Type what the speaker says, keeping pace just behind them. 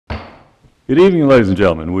Good evening, ladies and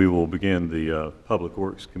gentlemen. We will begin the Public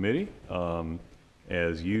Works Committee.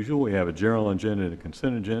 As usual, we have a general agenda and a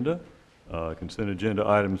consent agenda. Consent agenda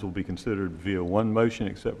items will be considered via one motion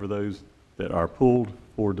except for those that are pulled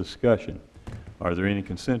for discussion. Are there any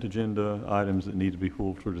consent agenda items that need to be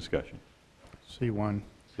pulled for discussion? C1.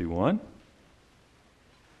 C1.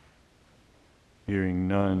 Hearing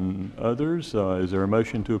none others, is there a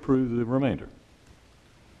motion to approve the remainder?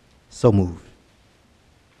 So moved.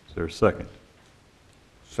 Is there a second?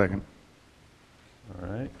 Second. All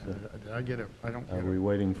right. Did I get it? I don't Are get we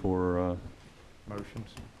waiting for, motions.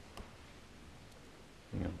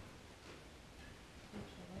 hang on.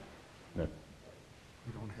 No.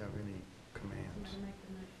 We don't have any commands.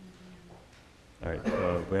 All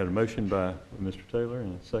right. We had a motion by Mr. Taylor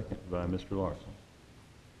and a second by Mr. Larson.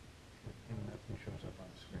 Nothing shows up on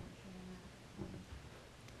the screen.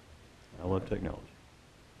 I love technology.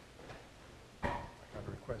 I got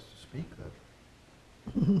a request to speak, though.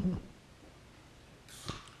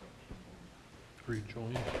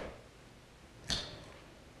 Rejoined.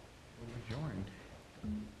 Rejoined.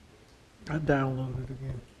 I downloaded it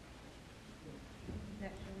again.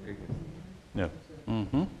 No.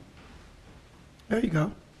 Mm-hmm. There you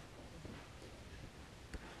go.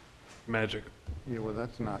 Magic. Yeah, well,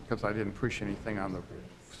 that's not, because I didn't push anything on the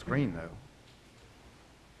screen, though.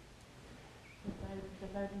 The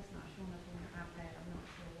voting's not showing up on your iPad. I'm not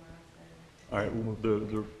sure why I said. All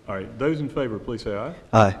right. All right. Those in favor, please say aye.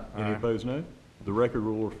 Aye. Any Aye. opposed, no? The record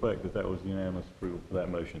will reflect that that was unanimous approval for that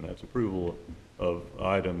motion. That's approval of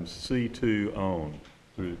items C2 on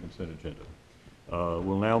through the consent agenda.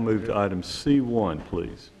 We'll now move to item C1,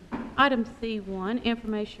 please. Item C1,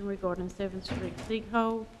 information regarding 7th Street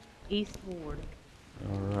sinkhole, East Ward.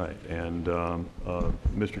 All right. And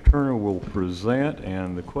Mr. Turner will present,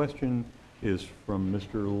 and the question is from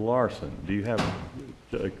Mr. Larson. Do you have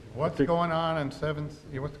What's going on in 7th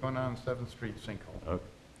Street sinkhole? Okay.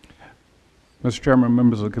 Mr. Chairman,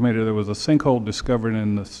 members of the committee, there was a sinkhole discovered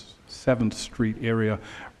in the 7th Street area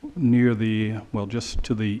near the, well, just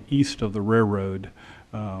to the east of the railroad,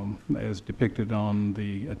 as depicted on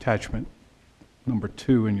the attachment number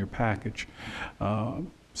 2 in your package.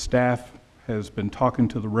 Staff has been talking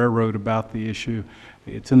to the railroad about the issue.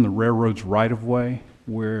 It's in the railroad's right-of-way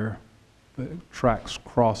where the tracks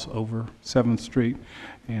cross over 7th Street,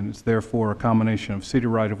 and it's therefore a combination of city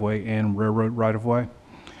right-of-way and railroad right-of-way.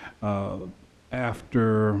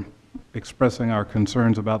 After expressing our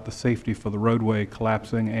concerns about the safety for the roadway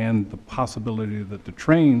collapsing and the possibility that the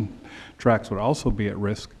train tracks would also be at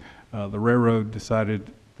risk, the railroad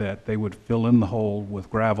decided that they would fill in the hole with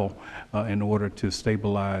gravel in order to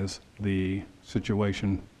stabilize the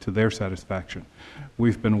situation to their satisfaction.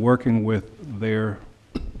 We've been working with their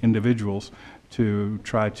individuals to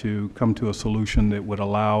try to come to a solution that would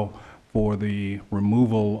allow for the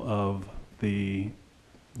removal of the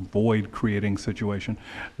void creating situation,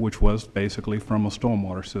 which was basically from a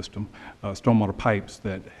stormwater system, stormwater pipes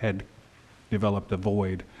that had developed a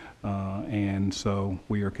void. And so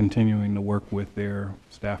we are continuing to work with their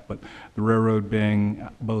staff, but the railroad being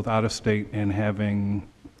both out of state and having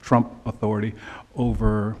Trump authority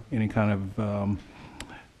over any kind of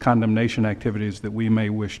condemnation activities that we may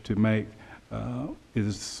wish to make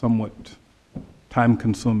is somewhat time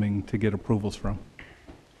consuming to get approvals from.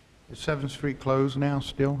 Is 7th Street closed now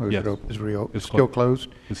still? Or is Yes. it open? Is it reopened? It's It's still closed?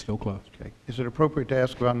 It's still closed. Okay. Is it appropriate to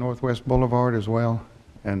ask about Northwest Boulevard as well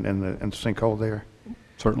and the sinkhole there?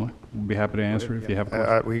 Certainly. We'll be happy to answer if you have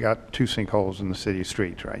questions. We got 2 sinkholes in the city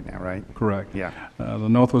streets right now, right? Correct. Yeah. The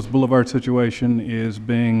Northwest Boulevard situation is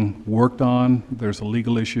being worked on. There's a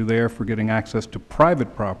legal issue there for getting access to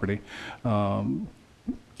private property.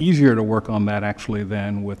 Easier to work on that actually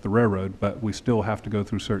than with the railroad, but we still have to go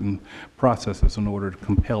through certain processes in order to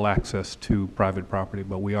compel access to private property,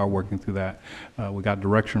 but we are working through that. We got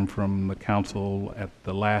direction from the council at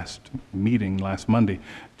the last meeting last Monday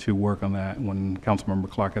to work on that when Councilmember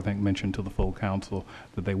Clark, I think, mentioned to the full council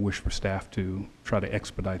that they wish for staff to try to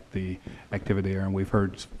expedite the activity there, and we've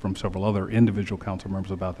heard from several other individual council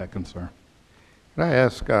members about that concern. Could I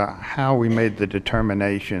ask how we made the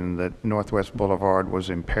determination that Northwest Boulevard was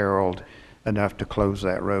imperiled enough to close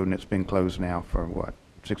that road, and it's been closed now for, what,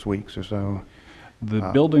 6 weeks or so? The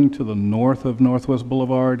building to the north of Northwest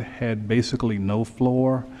Boulevard had basically no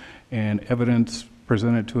floor, and evidence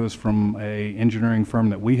presented to us from an engineering firm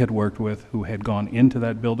that we had worked with who had gone into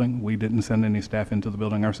that building. We didn't send any staff into the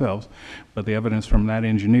building ourselves, but the evidence from that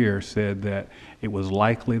engineer said that it was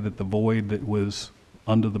likely that the void that was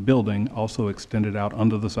under the building also extended out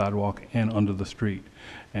under the sidewalk and under the street.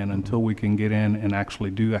 And until we can get in and actually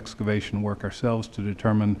do excavation work ourselves to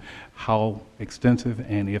determine how extensive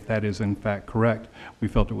and if that is in fact correct, we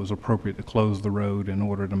felt it was appropriate to close the road in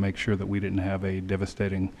order to make sure that we didn't have a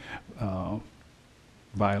devastating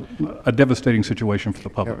situation for the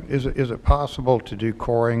public. Is it possible to do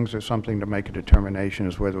corings or something to make a determination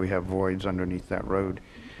as whether we have voids underneath that road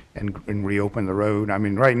and reopen the road? I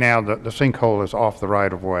mean, right now, the sinkhole is off the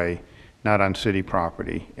right-of-way, not on city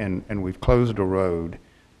property, and we've closed a road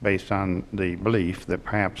based on the belief that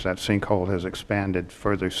perhaps that sinkhole has expanded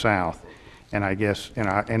further south. And I guess,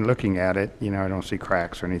 and looking at it, I don't see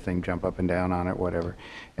cracks or anything jump up and down on it, whatever.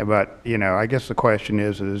 But, I guess the question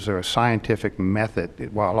is there a scientific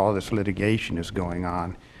method while all this litigation is going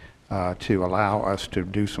on to allow us to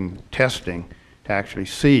do some testing to actually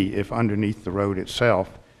see if underneath the road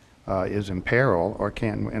itself is in peril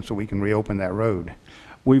and so we can reopen that road?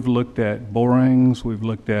 We've looked at borings, we've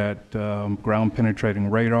looked at ground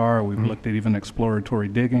penetrating radar, we've looked at even exploratory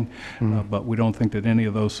digging, but we don't think that any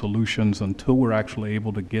of those solutions, until we're actually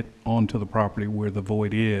able to get onto the property where the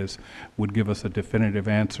void is, would give us a definitive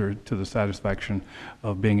answer to the satisfaction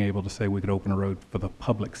of being able to say we could open a road for the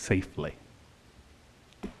public safely.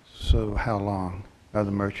 So how long are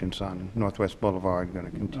the merchants on Northwest Boulevard going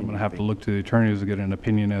to continue? I'm going to have to look to the attorneys to get an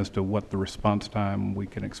opinion as to what the response time we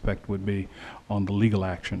can expect would be on the legal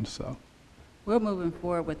action, so. We're moving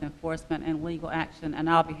forward with enforcement and legal action, and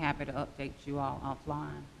I'll be happy to update you all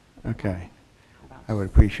offline. Okay. I would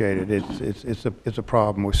appreciate it. It's a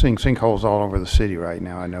problem. We're seeing sinkholes all over the city right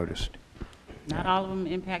now, I noticed. Not all of them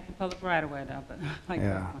impact the public right away though, but like this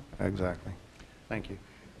Yeah, one. exactly. Thank you.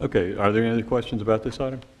 Okay, are there any other questions about this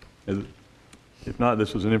item? If not,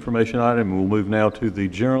 this was an information item, and we'll move now to the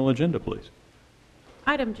general agenda, please.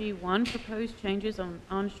 Item G1, proposed changes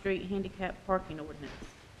on-street handicap parking ordinance.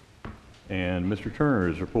 And Mr. Turner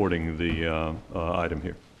is reporting the item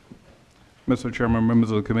here. Mr. Chairman, members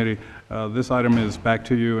of the committee, this item is back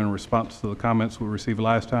to you in response to the comments we received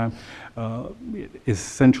last time. It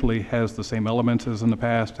essentially has the same elements as in the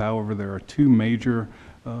past. However, there are two major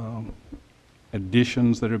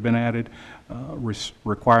additions that have been added.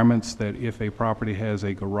 Requirements that if a property has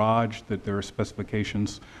a garage, that there are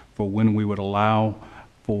specifications for when we would allow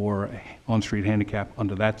for on-street handicap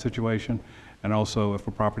under that situation. And also if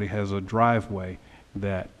a property has a driveway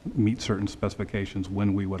that meets certain specifications,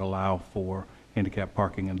 when we would allow for handicap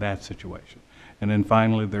parking in that situation. And then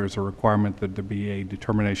finally, there's a requirement that there be a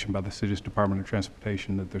determination by the city's Department of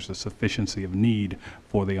Transportation that there's a sufficiency of need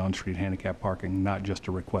for the on-street handicap parking, not just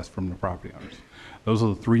a request from the property owners. Those are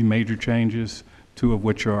the three major changes, two of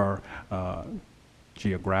which are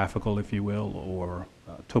geographical, if you will, or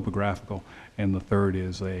topographical, and the third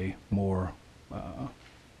is a more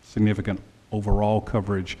significant overall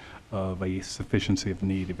coverage of a sufficiency of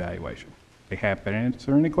need evaluation. Be happy to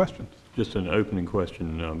answer any questions. Just an opening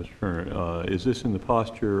question, Mr. Turner. Is this in the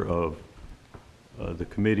posture of the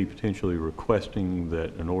committee potentially requesting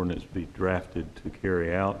that an ordinance be drafted to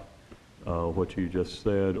carry out what you just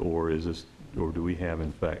said, or do we have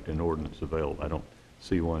in fact an ordinance available? I don't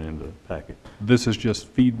see one in the packet. This is just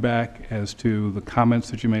feedback as to the comments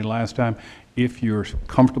that you made last time. If you're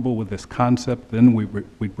comfortable with this concept, then we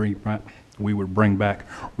would bring back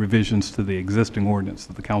revisions to the existing ordinance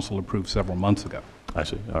that the council approved several months ago. I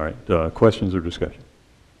see. All right. Questions or discussion?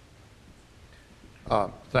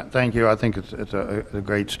 Thank you. I think it's a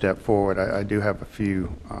great step forward. I do have a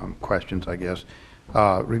few questions, I guess.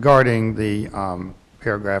 Regarding the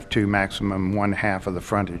paragraph 2, maximum 1/2 of the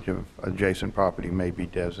frontage of adjacent property may be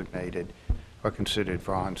designated or considered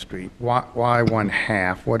for on-street. Why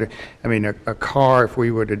 1/2? I mean, a car, if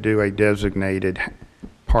we were to do a designated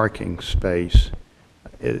parking space,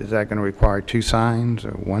 is that going to require 2 signs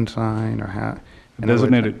or 1 sign, or how? A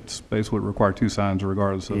designated space would require 2 signs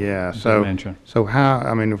regardless of dimension. So how,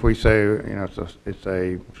 I mean, if we say, it's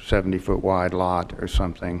a 70-foot wide lot or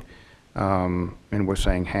something, and we're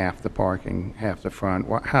saying half the parking, half the front,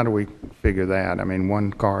 how do we figure that? I mean,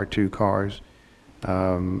 1 car, 2 cars?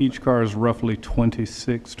 Each car is roughly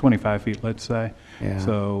 25 feet, let's say. Yeah.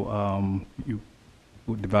 So you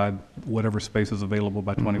would divide whatever space is available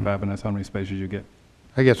by 25, and that's how many spaces you get.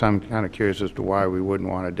 I guess I'm kind of curious as to why we wouldn't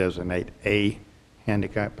want to designate a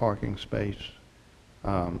handicap parking space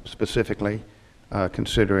specifically,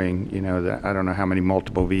 considering, that I don't know how many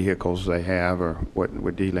multiple vehicles they have or what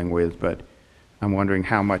we're dealing with, but I'm wondering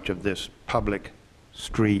how much of this public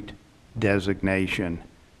street designation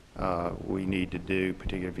we need to do,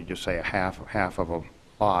 particularly if you just say a half of a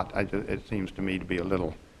lot. It seems to me to be a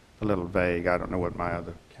little vague. I don't know what my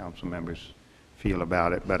other council members feel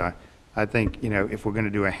about it, but I think, you know, if we're going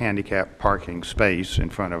to do a handicap parking space in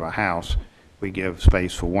front of a house, we give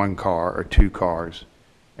space for one car or two cars.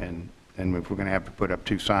 And if we're going to have to put up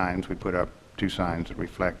two signs, we put up two signs that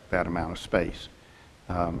reflect that amount of space.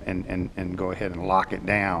 And go ahead and lock it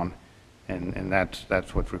down, and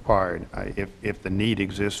that's what's required. If the need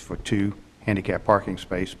exists for two handicap parking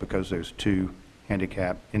space because there's two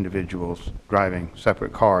handicapped individuals driving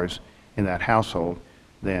separate cars in that household,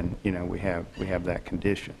 then, you know, we have that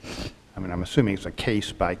condition. I mean, I'm assuming it's a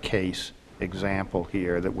case-by-case example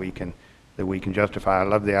here that we can justify. I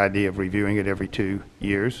love the idea of reviewing it every 2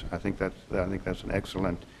 years. I think that's an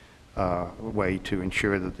excellent way to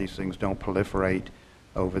ensure that these things don't proliferate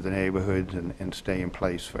over the neighborhoods and stay in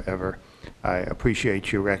place forever. I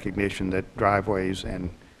appreciate your recognition that driveways and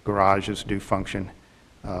garages do function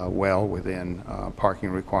well within parking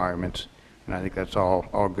requirements, and I think that's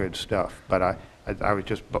all good stuff. But I was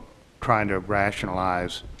just trying to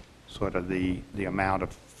rationalize sort of the amount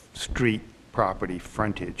of street property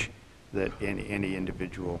frontage that any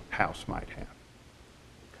individual house might have.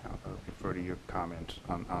 I'll refer to your comments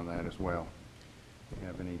on that as well. Do you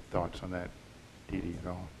have any thoughts on that, Dee Dee, at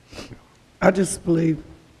all? I just believe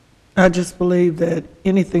that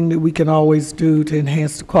anything that we can always do to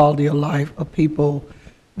enhance the quality of life of people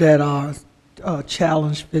that are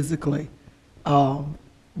challenged physically,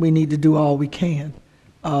 we need to do all we can.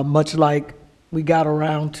 Much like we got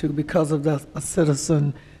around to, because of a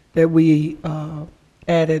citizen that we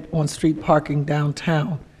added on-street parking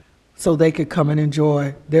downtown, so they could come and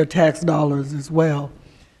enjoy their tax dollars as well.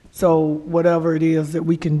 So whatever it is that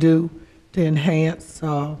we can do to enhance,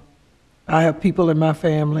 I have people in my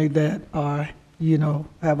family that are, you know,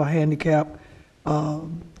 have a handicap,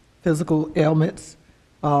 physical ailments,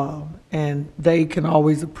 and they can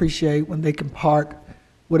always appreciate when they can park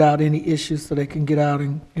without any issues, so they can get out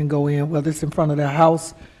and go in, whether it's in front of their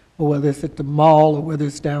house or whether it's at the mall or whether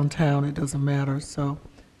it's downtown, it doesn't matter. So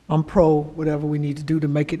I'm pro whatever we need to do to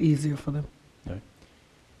make it easier for them. Okay.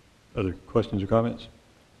 Other questions or comments?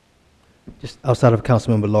 Just outside of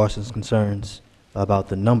Councilmember Larson's concerns about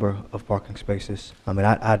the number of parking spaces, I mean,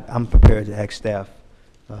 I'm prepared to ask staff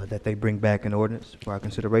that they bring back an ordinance for our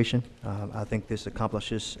consideration. I think this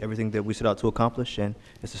accomplishes everything that we set out to accomplish, and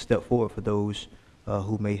it's a step forward for those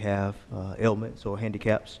who may have ailments or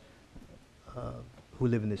handicaps who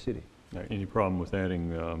live in this city. Any problem with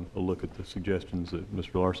adding a look at the suggestions that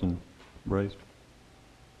Mr. Larson raised?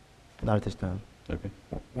 Not at this time. Okay.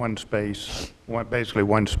 Basically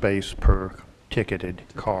one space per ticketed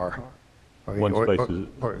car. One space is,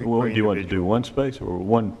 well, do you want to do one space or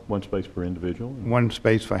one space per individual? One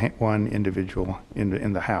space for one individual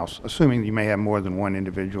in the house, assuming you may have more than one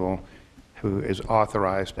individual who is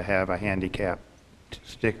authorized to have a handicap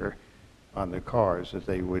sticker on their cars, that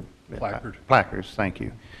they would... Placards, thank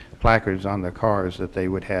you. Placards on their cars, that they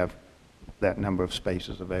would have that number of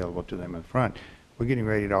spaces available to them in front. We're getting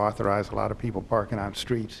ready to authorize a lot of people parking on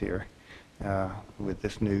streets here with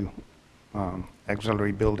this new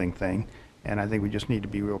auxiliary building thing. And I think we just need to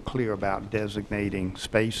be real clear about designating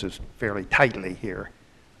spaces fairly tightly here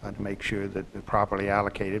to make sure that they're properly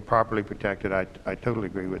allocated, properly protected. I totally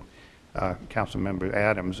agree with Councilmember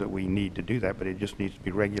Adams that we need to do that, but it just needs to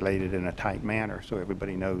be regulated in a tight manner so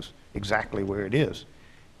everybody knows exactly where it is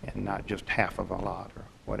and not just half of a lot or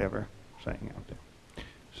whatever saying out there.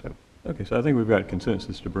 So. Okay, so I think we've got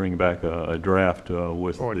consensus to bring back a draft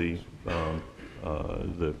with the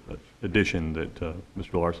addition that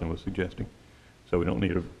Mr. Larson was suggesting. So we don't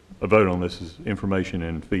need a vote on this as information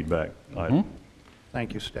and feedback item.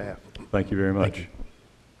 Thank you, staff. Thank you very much.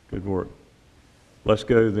 Good work. Let's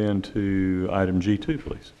go then to item G2,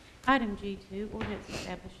 please. Item G2, ordinance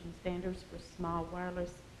establishing standards for small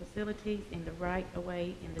wireless facilities in the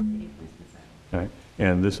right-of-way in the city of Winston-Salem. All right.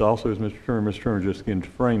 And this also is Mr. Turner just again to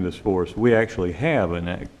frame this for us. We actually have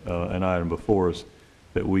an item before us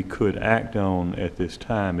that we could act on at this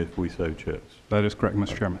time if we so chose. That is correct,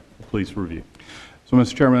 Mr. Chairman. Please review. So,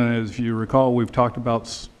 Mr. Chairman, as you recall, we've talked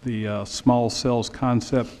about the small cells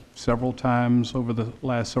concept several times over the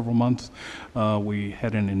last several months. We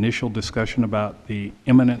had an initial discussion about the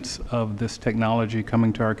imminence of this technology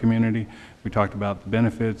coming to our community. We talked about the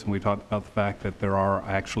benefits, and we talked about the fact that there are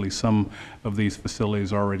actually some of these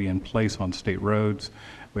facilities already in place on state roads.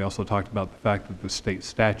 We also talked about the fact that the state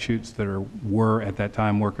statutes that were at that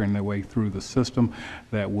time working their way through the system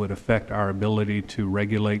that would affect our ability to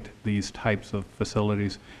regulate these types of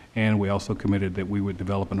facilities. And we also committed that we would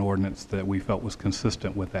develop an ordinance that we felt was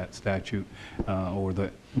consistent with that statute or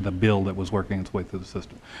the bill that was working its way through the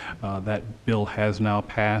system. That bill has now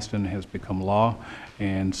passed and has become law,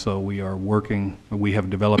 and so we are working, we have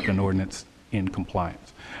developed an ordinance in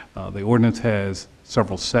compliance. The ordinance has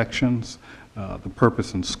several sections, the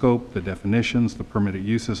purpose and scope, the definitions, the permitted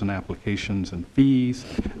uses and applications and fees,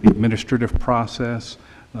 the administrative process,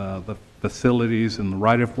 the facilities and the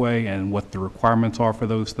right-of-way and what the requirements are for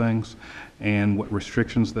those things, and what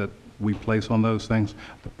restrictions that we place on those things,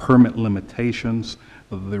 the permit limitations,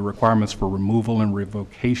 the requirements for removal and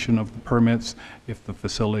revocation of the permits if the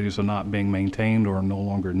facilities are not being maintained or are no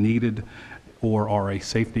longer needed or are a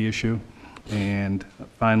safety issue. And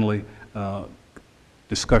finally,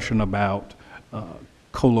 discussion about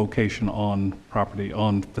co-location on property,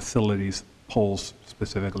 on facilities, poles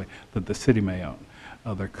specifically, that the city may own.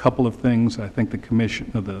 There are a couple of things I think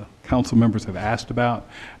the council members have asked about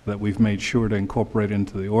that we've made sure to incorporate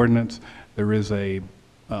into the ordinance. There is a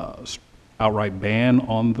outright ban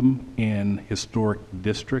on them in historic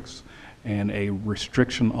districts and a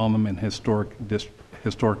restriction on them in historic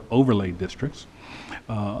overlay districts.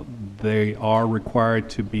 They are required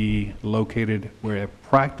to be located where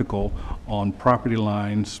practical on property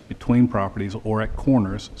lines between properties or at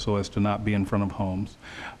corners so as to not be in front of homes.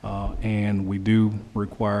 And we do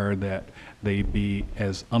require that they be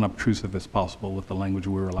as unobtrusive as possible with the language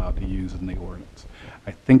we're allowed to use in the ordinance.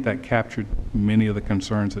 I think that captured many of the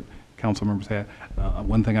concerns that council members had.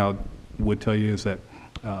 One thing I would tell you is that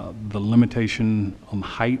the limitation on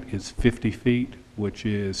height is 50 feet, which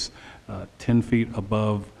is 10 feet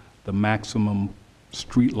above the maximum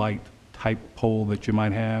street light type pole that you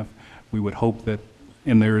might have. We would hope that,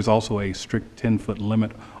 and there is also a strict 10-foot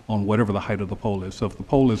limit on whatever the height of the pole is. So if the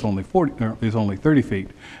pole is only 30 feet,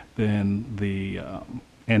 then the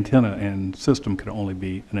antenna and system could only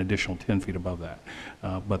be an additional 10 feet above that.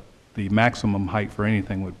 But the maximum height for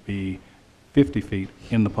anything would be 50 feet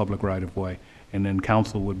in the public right-of-way, and then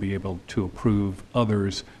council would be able to approve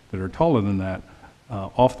others that are taller than that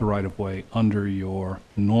off the right-of-way under your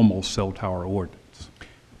normal cell tower ordinance.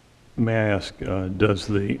 May I ask, does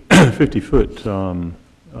the 50-foot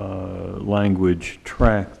language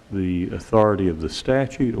track the authority of the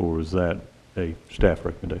statute, or is that a staff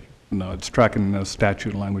recommendation? No, it's tracking the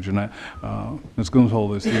statute language, and Ms.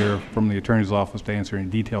 Gunzel is here from the Attorney's Office to answer any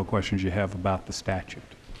detailed questions you have about the statute.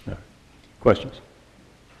 All right. Questions?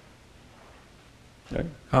 Okay.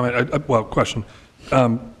 Comment, well, question.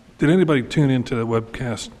 Did anybody tune into the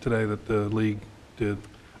webcast today that the league did?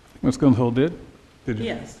 Ms. Gunzel did? Did you?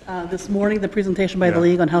 Yes, this morning, the presentation by the Yeah.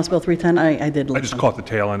 league on House Bill 310, I did listen. I just caught the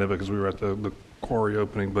tail end of it because we were at the quarry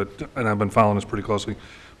opening, and I've been following this pretty closely.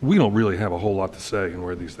 We don't really have a whole lot to say in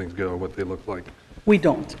where these things go, what they look like. We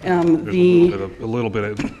don't. There's a little bit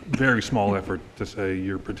of very small effort to say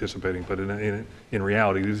you're participating, but in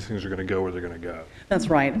reality, these things are going to go where they're going to go. That's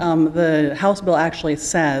right. The House bill actually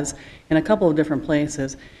says, in a couple of different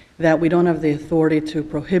places, that we don't have the authority to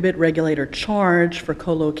prohibit, regulate, or charge for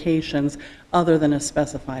co-locations other than as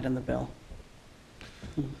specified in the bill.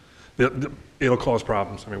 It'll cause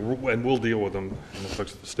problems. I mean, and we'll deal with them, and the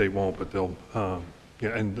folks at the state won't, but they'll, yeah,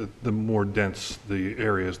 and the more dense the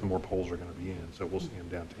area is, the more poles are going to be in. So we'll see them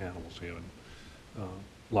downtown, we'll see them in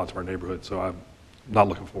lots of our neighborhoods. So I'm not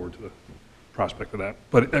looking forward to the prospect of that.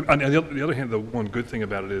 But on the other hand, the one good thing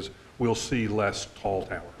about it is we'll see less tall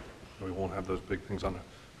towers. We won't have those big things on the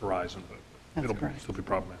horizon, but That's it'll correct. still be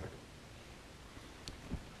problematic.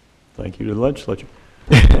 Thank you to the legislature.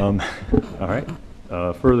 All right.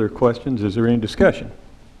 Further questions? Is there any discussion?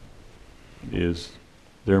 Is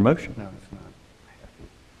there a motion? No, it's not.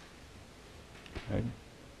 All right.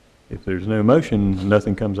 If there's no motion,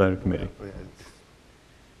 nothing comes out of committee.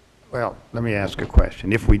 Well, let me ask a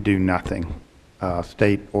question. If we do nothing,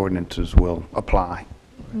 state ordinances will apply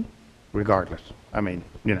regardless. I mean,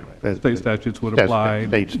 you know. State statutes would State apply.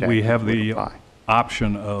 statutes We have would the apply.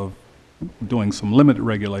 option of doing some limited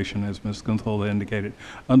regulation, as Ms. Gunzel indicated,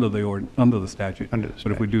 under the statute. Under the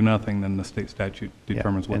But if we do nothing, then the state statute Yeah,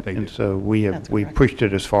 determines what they do. And so we've That's correct. pushed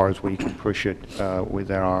it as far as we can push it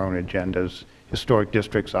within our own agendas. Historic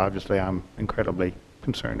districts, obviously, I'm incredibly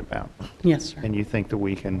concerned about. Yes, sir. And you think that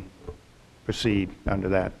we can proceed under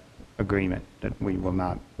that agreement, that we will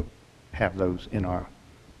not have those in our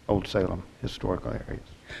Old Salem historical areas?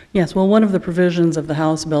 Yes, well, one of the provisions of the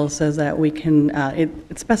House bill says that we can,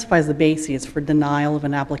 it specifies the bases for denial of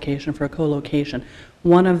an application for a co-location.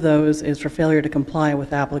 One of those is for failure to comply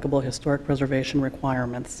with applicable historic preservation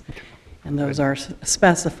requirements. And those are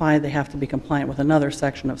specified, they have to be compliant with another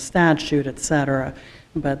section of statute, et cetera,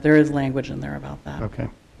 but there is language in there about that. Okay.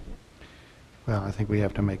 Well, I think we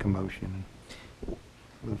have to make a motion and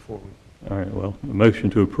move forward. All right, well, a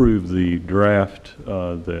motion to approve the draft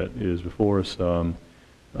that is before us.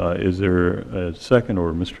 Is there a second,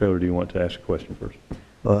 or Mr. Taylor, do you want to ask a question first?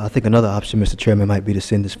 I think another option, Mr. Chairman, might be to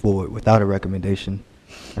send this forward without a recommendation.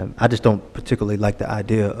 I just don't particularly like the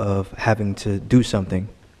idea of having to do something,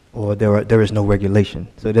 or there is no regulation.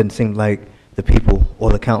 So it doesn't seem like the people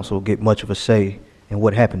or the council get much of a say in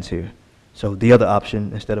what happens here. So the other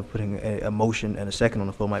option, instead of putting a motion and a second on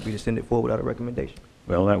the floor, might be to send it forward without a recommendation.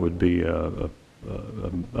 Well, that would be a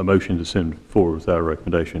motion to send forward without a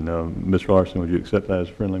recommendation. Ms. Larson, would you accept that as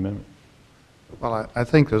a friendly amendment? Well, I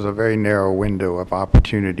think there's a very narrow window of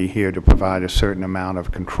opportunity here to provide a certain amount of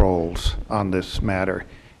controls on this matter,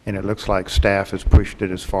 and it looks like staff has pushed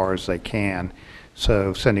it as far as they can.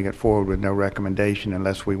 So sending it forward with no recommendation,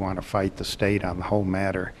 unless we want to fight the state on the whole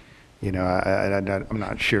matter, you know, I'm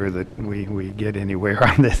not sure that we get anywhere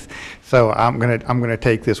on this. So I'm gonna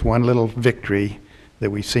take this one little victory that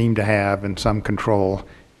we seem to have in some control,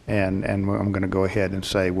 and I'm going to go ahead and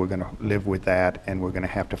say we're going to live with that, and we're going to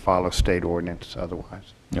have to follow state ordinance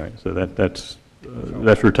otherwise. All right, so that's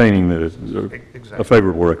retaining a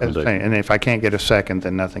favorable recommendation. And if I can't get a second,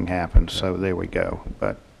 then nothing happens, so there we go.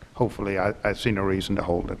 But hopefully, I see no reason to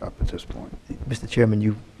hold it up at this point. Mr. Chairman,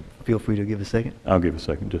 you feel free to give a second. I'll give a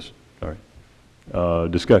second, just, all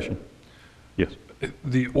right. Discussion. Yes.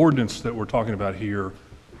 The ordinance that we're talking about here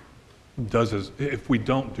if we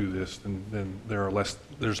don't do this, then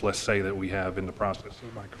there's less say that we have in the process.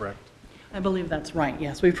 Am I correct? I believe that's right,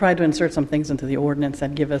 yes. We've tried to insert some things into the ordinance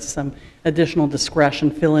that give us some additional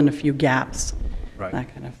discretion, fill in a few gaps, Right.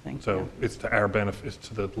 that kind of thing. So yeah. it's to our benefit, it's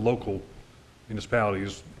to the local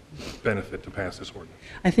municipalities' benefit to pass this ordinance.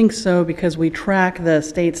 I think so, because we track the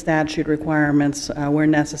state statute requirements where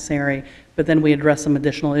necessary, but then we address some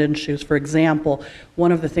additional issues. For example,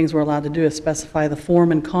 one of the things we're allowed to do is specify the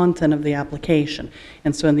form and content of the application.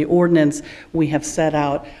 And so in the ordinance, we have set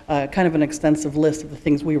out kind of an extensive list of the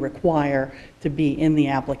things we require to be in the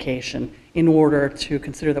application in order to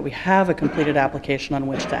consider that we have a completed application on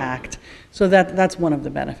which to act. So that's one of the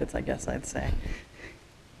benefits, I guess I'd say.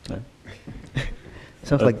 Okay.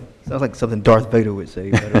 Sounds like something Darth Vader would say.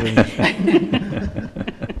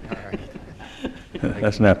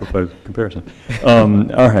 That's an apropos comparison.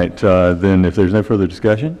 All right, then if there's no further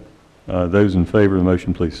discussion, those in favor of the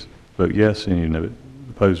motion, please vote yes. Any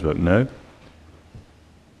opposed, vote no.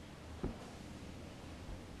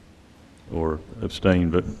 Or abstain,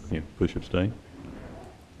 vote, push abstain.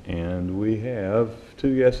 And we have 2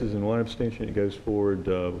 yeses and 1 abstention. It goes forward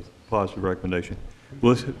with positive recommendation.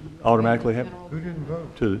 Will this automatically happen? Who didn't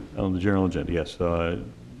vote? On the general agenda, yes.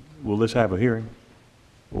 Will this have a hearing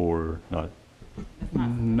or not?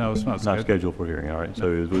 No, it's not Not scheduled. scheduled for hearing, all right.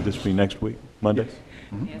 So would this be next week, Monday?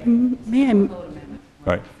 May I? Code amendment.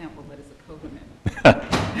 Right. Simple, but it's a code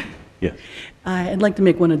amendment. Yes. I'd like to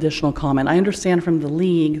make one additional comment. I understand from the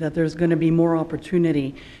league that there's going to be more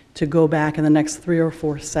opportunity to go back in the next 3 or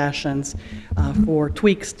 4 sessions for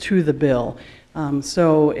tweaks to the bill.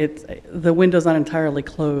 So the window's not entirely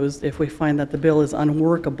closed if we find that the bill is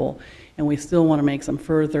unworkable and we still want to make some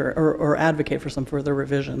further, or advocate for some further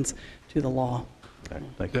revisions to the law. Okay,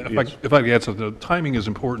 thank you. Yeah, if I could add something, the timing is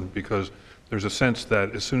important because there's a sense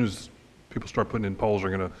that as soon as people start putting in poles,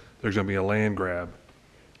 there's going to be a land grab.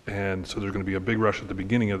 And so there's going to be a big rush at the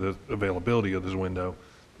beginning of the availability of this window.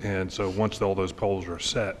 And so once all those poles are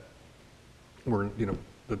set,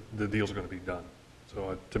 the deal's going to be done.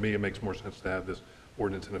 So to me, it makes more sense to have this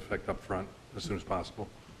ordinance in effect up front as soon as possible.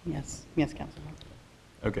 Yes, yes, Councilman.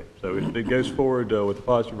 Okay, so it goes forward with a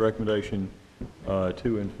positive recommendation,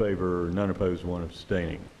 2 in favor, none opposed, 1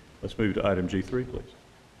 abstaining. Let's move to item G3, please.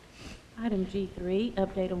 Item G3,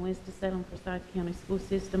 update on Winston-Salem Forsyth County School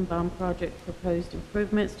System bond project proposed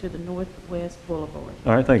improvements to the Northwest Boulevard.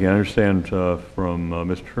 All right, thank you. I understand from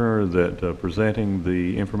Mr. Turner that presenting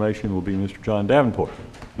the information will be Mr. John Davenport.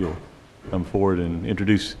 You'll come forward and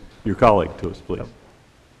introduce your colleague to us, please.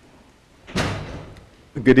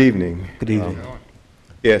 Good evening. Good evening.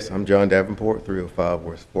 Yes, I'm John Davenport, 305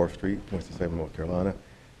 West 4th Street, Winston-Salem, North Carolina.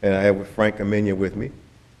 And I have Frank Amenia with me.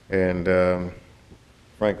 And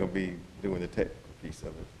Frank will be doing the technical piece of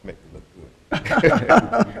it, make it look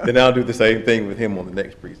good. Then I'll do the same thing with him on the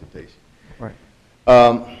next presentation. Right.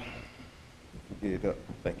 Get it up.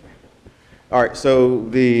 Thank you. All right, so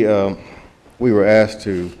we were asked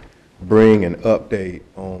to bring an update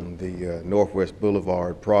on the Northwest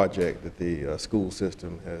Boulevard project that the school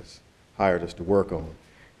system has hired us to work on.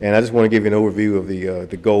 And I just want to give you an overview of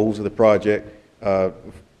the goals of the project.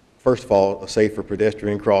 First of all, a safer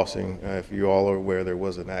pedestrian crossing. If you all are aware, there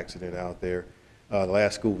was an accident out there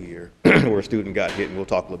last school year where a student got hit, and we'll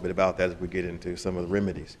talk a little bit about that as we get into some of the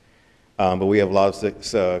remedies. But we have a lot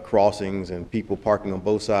of crossings and people parking on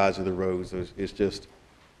both sides of the roads. It's just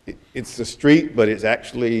it's a street, but it's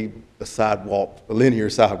actually a sidewalk, a linear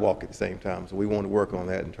sidewalk at the same time. So we want to work on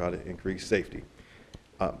that and try to increase safety.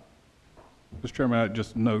 Mr. Chairman, I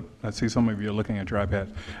just note, I see some of you are looking at your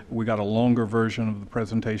iPads. We got a longer version of the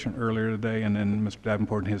presentation earlier today, and then Mr.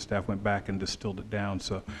 Davenport and his staff went back and distilled it down.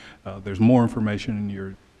 So there's more information in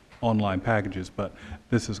your online packages, but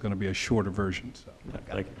this is going to be a shorter version. So.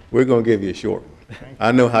 Thank you. We're going to give you a short one.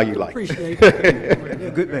 I know how you like it. Appreciate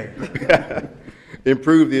it. Good man.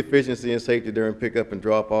 Improve the efficiency and safety during pickup and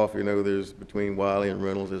drop-off. You know, there's between Wiley and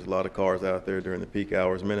Reynolds, there's a lot of cars out there during the peak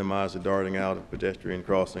hours. Minimize the darting out of pedestrian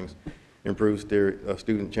crossings. Improve student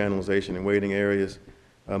channelization in waiting areas.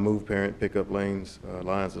 Move parent pickup lanes,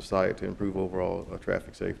 lines of sight to improve overall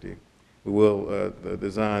traffic safety. We will, the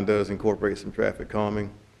design does incorporate some traffic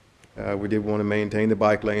calming. We did want to maintain the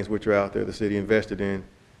bike lanes which are out there the city invested in,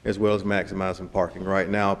 as well as maximizing parking. Right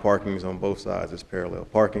now, parking is on both sides. It's parallel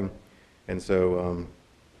parking. And so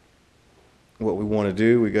what we want to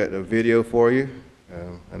do, we got a video for you.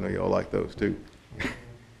 I know you all like those too.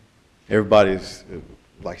 Everybody's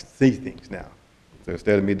likes to see things now. So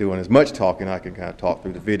instead of me doing as much talking, I can kind of talk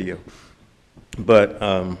through the video. But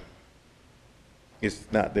it's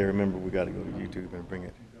not there. Remember, we got to go to YouTube and bring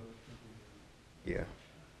it. Yeah.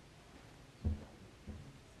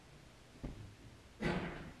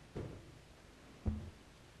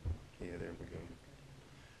 Yeah, there we go.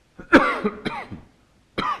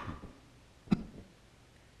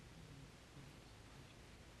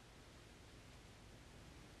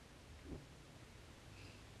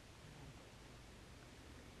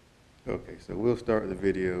 Okay, so we'll start the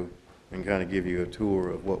video and kind of give you a tour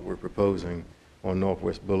of what we're proposing on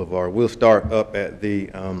Northwest Boulevard. We'll start up at the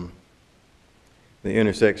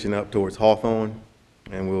intersection up towards Hawthorne,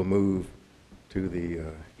 and we'll move to the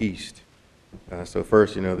east. So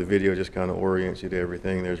first, you know, the video just kind of orients you to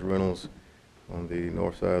everything. There's Reynolds on the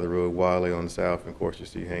north side of the road, Wiley on the south, and of course you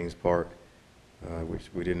see Haynes Park, which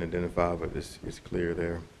we didn't identify, but it's clear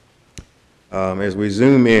there. As we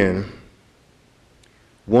zoom in,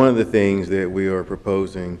 one of the things that we are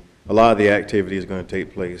proposing, a lot of the activity is going to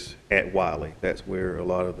take place at Wiley. That's where a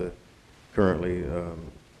lot of the currently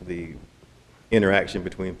the interaction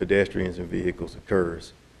between pedestrians and vehicles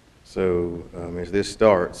occurs. So as this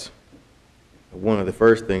starts, one of the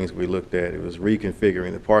first things we looked at, it was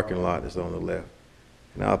reconfiguring the parking lot that's on the left.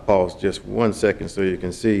 And I'll pause just 1 second so you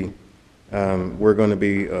can see. We're going to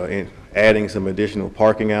be adding some additional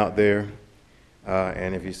parking out there.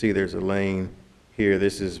 And if you see there's a lane here,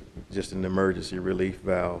 this is just an emergency relief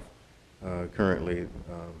valve currently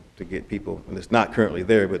to get people, and it's not currently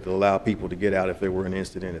there, but to allow people to get out if there were an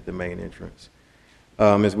incident at the main entrance.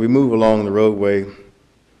 As we move along the roadway,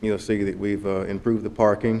 you'll see that we've improved the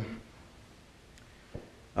parking.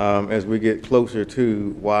 As we get closer to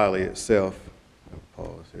Wiley itself, I'll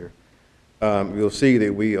pause here, you'll see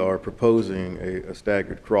that we are proposing a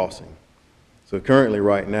staggered crossing. So currently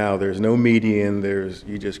right now, there's no median,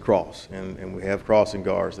 you just cross, and we have crossing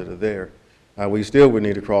guards that are there. We still would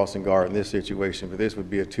need a crossing guard in this situation, but this would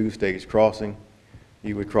be a two-stage crossing.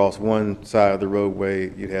 You would cross one side of the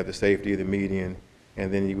roadway, you'd have the safety of the median,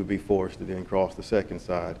 and then you would be forced to then cross the second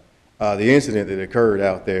side. The incident that occurred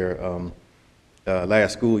out there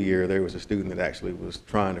last school year, there was a student that actually was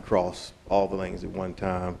trying to cross all the lanes at one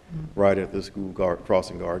time, right after the school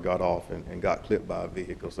crossing guard got off and got clipped by a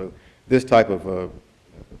vehicle. So this type of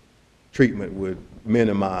treatment would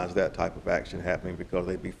minimize that type of action happening because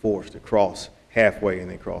they'd be forced to cross halfway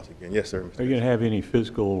and then cross again. Yes, sir. Mr. Are you going to have any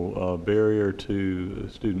physical barrier to a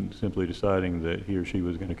student simply deciding that he or she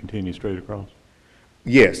was going to continue straight across?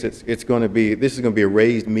 Yes, it's going to be, this is going to be a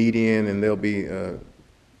raised median, and there'll be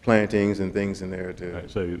plantings and things in there to,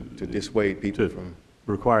 Right, so to dissuade people from.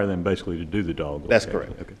 Require them basically to do the dog walk. That's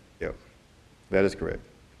correct. Okay. Yep, that is correct.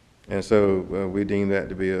 And so we deem that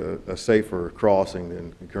to be a safer crossing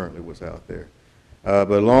than currently what's out there. But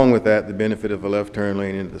along with that, the benefit of a left turn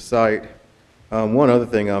lane into the site. One other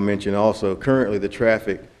thing I'll mention also, currently the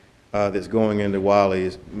traffic that's going into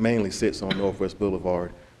Wiley mainly sits on Northwest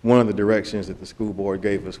Boulevard. One of the directions that the school board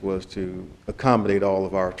gave us was to accommodate all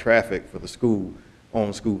of our traffic for the school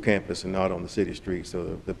on school campus and not on the city street.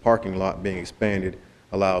 So the parking lot being expanded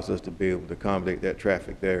allows us to be able to accommodate that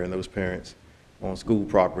traffic there and those parents on school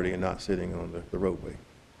property and not sitting on the roadway.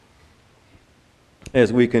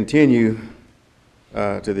 As we continue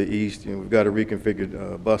to the east, we've got a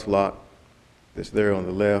reconfigured bus lot that's there on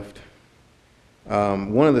the left.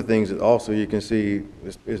 One of the things that also you can see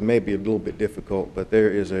is maybe a little bit difficult, but there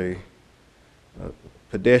is a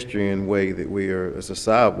pedestrian way that it's a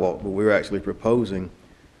sidewalk, but we're actually proposing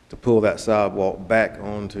to pull that sidewalk back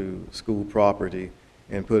onto school property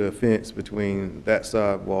and put a fence between that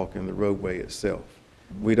sidewalk and the roadway itself.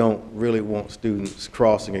 We don't really want students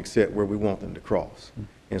crossing except where we want them to cross.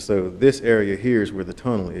 And so this area here is where the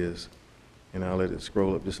tunnel is, and I'll let it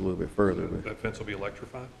scroll up just a little bit further. That fence will be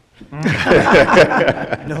electrified?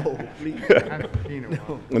 No, please.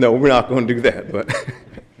 No, we're not going to do that,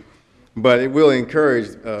 but it will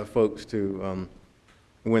encourage folks to,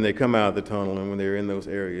 when they come out of the tunnel and when they're in those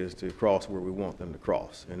areas, to cross where we want them to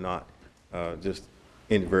cross and not just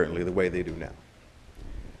inadvertently the way they do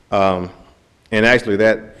now. And actually,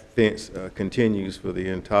 that fence continues for the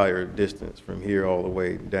entire distance from here all the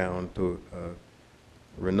way down to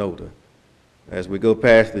Renota. As we go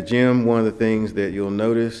past the gym, one of the things that you'll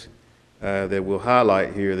notice that we'll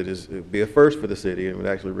highlight here that is it'll be a first for the city and would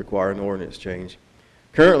actually require an ordinance change.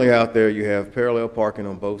 Currently out there, you have parallel parking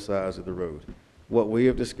on both sides of the road. What we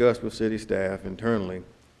have discussed with city staff internally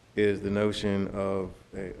is the notion of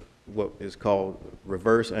what is called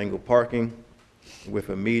reverse angle parking with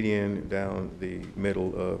a median down the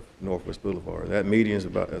middle of Northwest Boulevard. That median is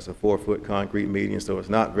it's a 4-foot concrete median, so it's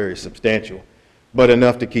not very substantial, but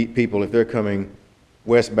enough to keep people, if they're coming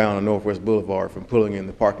westbound on Northwest Boulevard, from pulling in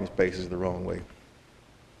the parking spaces the wrong way.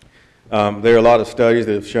 There are a lot of studies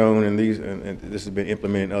that have shown, and this has been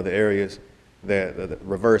implemented in other areas, that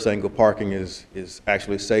reverse angle parking is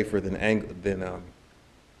actually safer than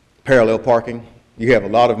parallel parking. You have a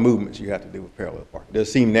lot of movements you have to do with parallel parking. It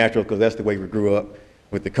does seem natural because that's the way we grew up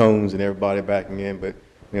with the cones and everybody backing in, but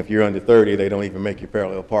if you're under 30, they don't even make you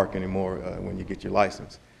parallel park anymore when you get your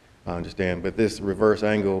license. I understand, but this reverse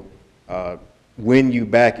angle, when you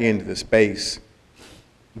back into the space,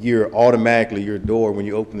 you're automatically, your door, when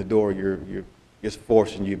you open the door, it's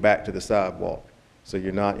forcing you back to the sidewalk. So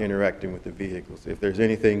you're not interacting with the vehicles. If there's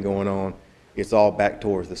anything going on, it's all back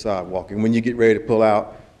towards the sidewalk. And when you get ready to pull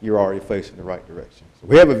out, you're already facing the right direction. So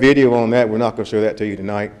we have a video on that. We're not going to show that to you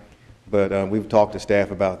tonight, but we've talked to staff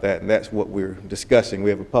about that, and that's what we're discussing. We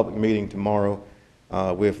have a public meeting tomorrow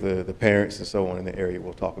with the parents and so on in the area.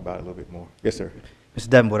 We'll talk about it a little bit more. Yes, sir. Mr.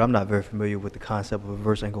 Davenport, I'm not very familiar with the concept of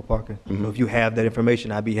reverse angle parking. So if you have that information,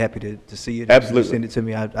 I'd be happy to see it. Absolutely. If you send it to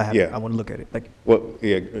me. I want to look at it. Thank you. Well,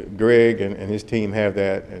 yeah, Greg and his team have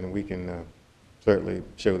that, and we can certainly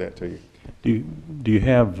show that to you. Do you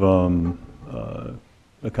have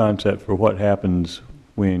a concept for what happens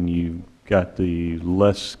when you got the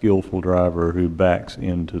less skillful driver who backs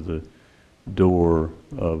into the door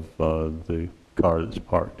of the car that's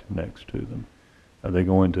parked next to them? Are they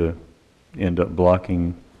going to end up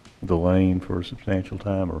blocking the lane for a substantial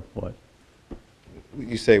time, or what?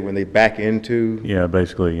 You say when they back into? Yeah,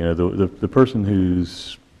 basically, you know, the person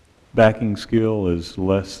whose backing skill is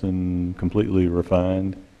less than completely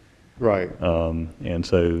refined. Right. And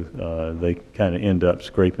so they kind of end up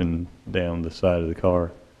scraping down the side of the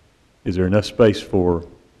car. Is there enough space for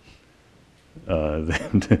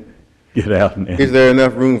them to get out? Is there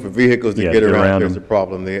enough room for vehicles to get around if there's a them?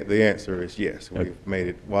 problem? The answer is yes. Okay. We've made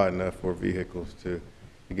it wide enough for vehicles to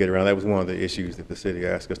get around. That was one of the issues that the city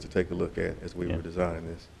asked us to take a look at as we were designing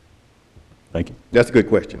this. Thank you. That's a good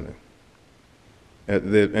question, though.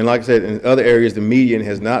 And like I said, in other areas, the median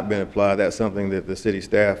has not been applied. That's something that the city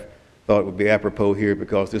staff thought would be apropos here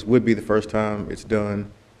because this would be the first time it's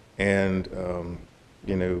done, and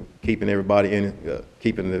you know, keeping everybody in,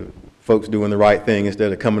 keeping the folks doing the right thing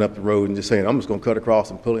instead of coming up the road and just saying, I'm just going to cut across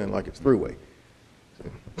and pull in like it's throughway.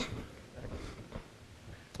 So.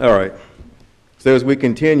 All right. So as we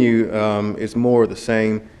continue, it's more of the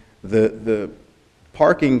same. The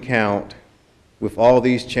parking count with all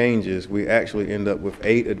these changes, we actually end up with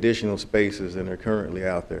 8 additional spaces than are currently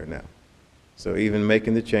out there now. So even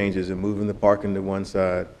making the changes and moving the parking to one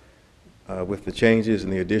side, with the changes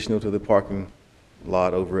and the additional to the parking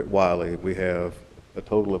lot over at Wiley, we have a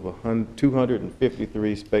total of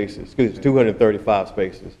 253 spaces, excuse me, 235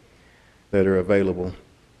 spaces that are available.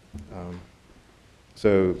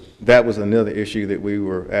 So that was another issue that we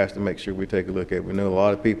were asked to make sure we take a look at. We know a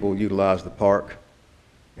lot of people utilize the park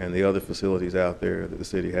and the other facilities out there that the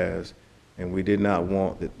city has, and we did not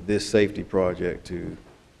want this safety project to,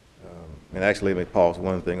 and actually let me pause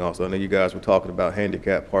one thing also. I know you guys were talking about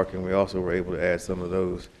handicap parking. We also were able to add some of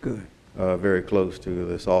those very close to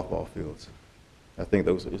the softball fields. I think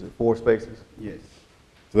those, is it 4 spaces? Yes.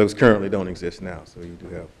 So those currently don't exist now, so you do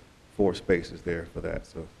have 4 spaces there for that.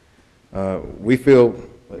 So we feel.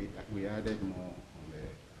 We added more on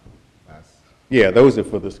the last. Yeah, those are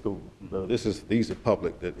for the school. So these are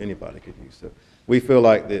public that anybody could use. So we feel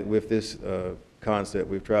like that with this concept,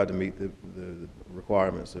 we've tried to meet the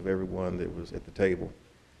requirements of everyone that was at the table.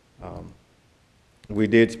 We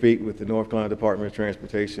did speak with the North Carolina Department of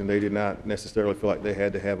Transportation. They did not necessarily feel like they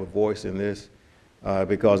had to have a voice in this.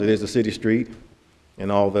 because it is a city street,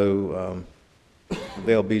 and although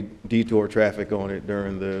there'll be detour traffic on it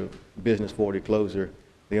during the Business 40 closure,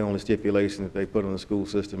 the only stipulation that they put on the school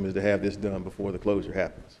system is to have this done before the closure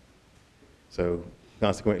happens. So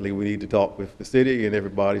consequently, we need to talk with the city and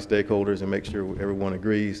everybody, stakeholders, and make sure everyone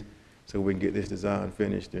agrees so we can get this design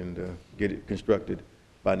finished and get it constructed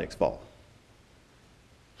by next fall.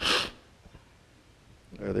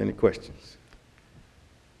 Are there any questions?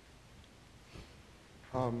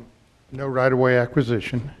 No right-of-way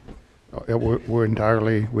acquisition. We're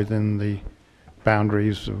entirely within the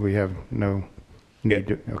boundaries. We have no need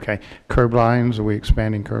to, okay. Curb lines, are we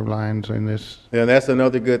expanding curb lines in this? And that's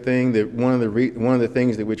another good thing, that one of the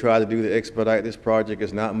things that we try to do to expedite this project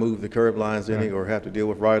is not move the curb lines any or have to deal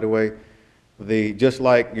with right-of-way. Just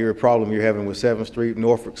like your problem you're having with 7th Street,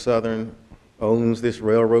 Norfolk Southern owns this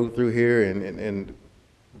railroad through here, and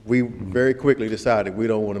we very quickly decided we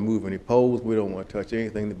don't want to move any poles, we don't want to touch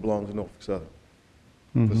anything that belongs to Norfolk Southern.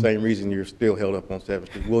 For the same reason you're still held up on 7th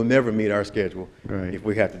Street. We'll never meet our schedule if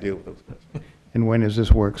we have to deal with those guys. And when is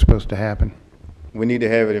this work supposed to happen? We need to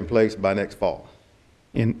have it in place by next fall.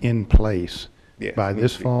 In place? Yes. By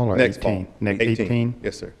this fall or Next 18? fall. Next 18?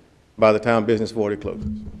 Yes, sir. By the time Business 40 closes.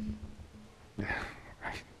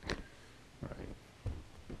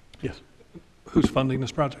 Yes. Who's funding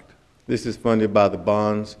this project? This is funded by the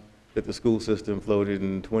bonds that the school system floated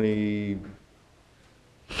in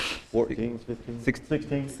 2014, 15?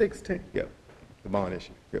 16? 16. Yep, the bond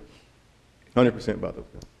issue, yep. 100% by those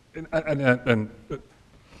guys. And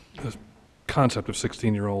this concept of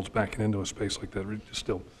 16-year-olds backing into a space like that just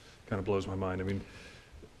still kind of blows my mind. I mean,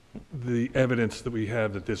 the evidence that we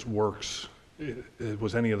have that this works,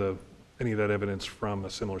 was any of that evidence from a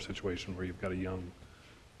similar situation where you've got a young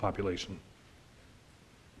population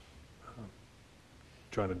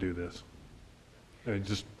trying to do this?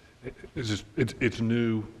 It's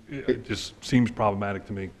new. It just seems problematic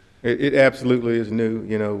to me. It absolutely is new.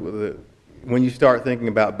 You know, when you start thinking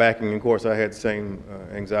about backing, of course, I had the same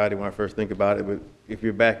anxiety when I first think about it, but if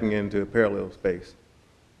you're backing into a parallel space,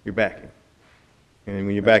 you're backing. And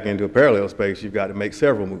when you're backing into a parallel space, you've got to make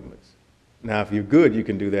several movements. Now, if you're good, you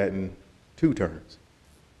can do that in 2 turns.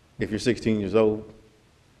 If you're 16 years old,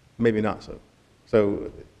 maybe not so.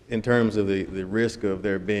 So in terms of the risk of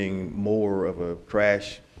there being more of a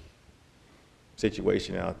crash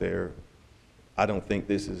situation out there, I don't think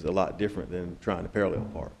this is a lot different than trying to parallel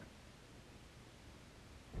park.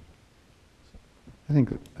 I think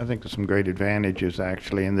there's some great advantages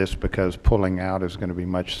actually in this because pulling out is going to be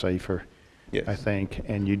much safer. Yes. I think,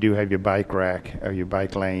 and you do have your bike rack or your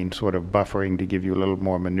bike lane sort of buffering to give you a little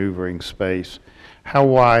more maneuvering space. How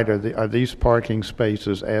wide are these parking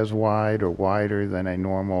spaces? As wide or wider than a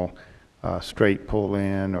normal straight pull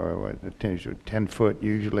in, or 10 foot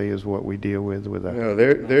usually is what we deal with a? No,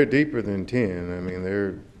 they're deeper than 10. I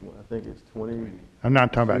mean, I think it's 20. I'm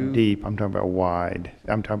not talking about deep. I'm talking about wide.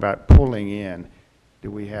 I'm talking about pulling in.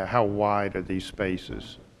 How wide are these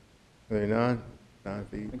spaces? Are they 9 feet? I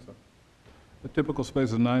think so. The typical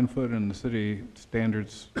space is 9 foot, and the city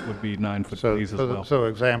standards would be 9 foot please as well. So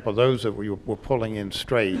example, those that we were pulling in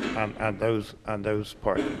straight on those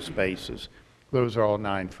parking spaces, those are all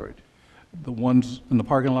 9 foot. The ones in the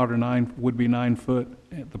parking lot would be 9 foot.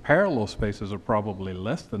 The parallel spaces are probably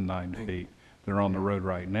less than 9 feet. They're on the road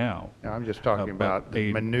right now. Now, I'm just talking about the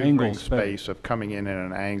an maneuvering angled space of coming in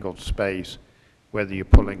an angled space, whether you're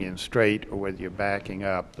pulling in straight or whether you're backing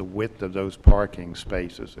up, the width of those parking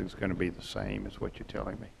spaces is going to be the same, is what you're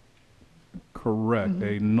telling me. Correct.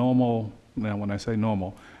 A normal, now when I say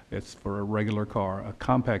normal, it's for a regular car. A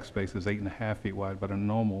compact space is 8.5 feet wide, but a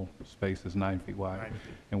normal space is 9 feet wide. 9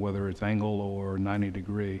 feet. And whether it's angle or 90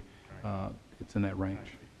 degree, it's in that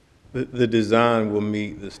range. The design will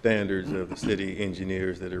meet the standards of the city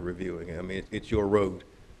engineers that are reviewing it. I mean, it's your road.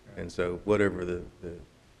 And so whatever the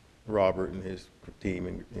Robert and his team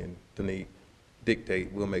and Tanique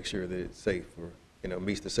dictate, we'll make sure that it's safe or,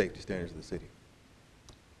 meets the safety standards of the city.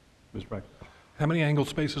 Ms. Brack. How many angled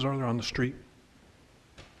spaces are there on the street?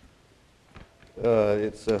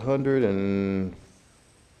 It's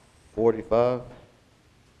 145.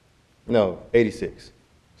 No, 86.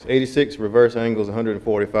 It's 86 reverse angles,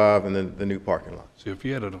 145, and then the new parking lot. So if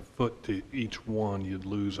you added a foot to each one, you'd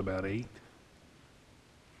lose about 8-ish?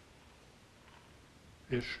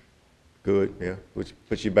 Good, yeah, which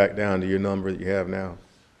puts you back down to your number that you have now.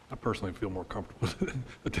 I personally feel more comfortable with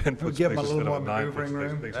a 10-foot space Give them a instead little of more a 9-foot maneuvering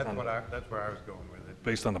room. space That's where I was going with it.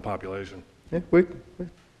 based on the population. Yeah,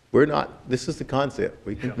 we're not, this is the concept.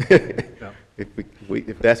 We can, Yeah.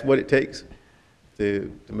 if that's what it takes,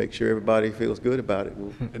 to make sure everybody feels good about it.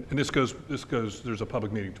 And this goes, there's a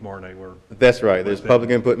public meeting tomorrow night where, That's right. There's a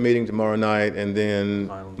public input meeting tomorrow night, and then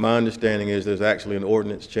my understanding is there's actually an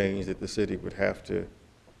ordinance change that the city would have to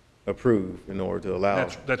approve in order to allow.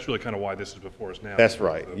 that's really kind of why this is before us now. That's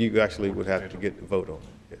right. You actually would have to get the vote on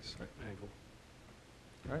it, yes.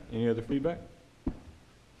 All right, any other feedback?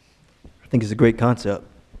 I think it's a great concept.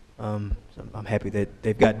 So I'm happy that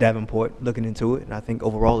they've got Davenport looking into it, and I think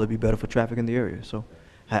overall it'd be better for traffic in the area. So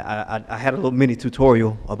I had a little mini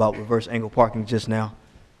tutorial about reverse angle parking just now.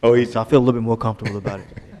 Oh, so I feel a little bit more comfortable about it.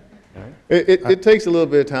 It takes a little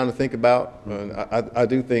bit of time to think about. I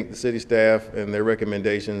do think the city staff and their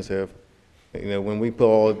recommendations have, when we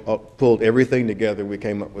pulled everything together, we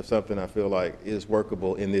came up with something I feel like is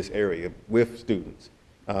workable in this area with students.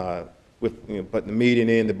 But the median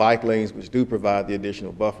in, the bike lanes, which do provide the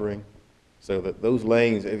additional buffering, so that those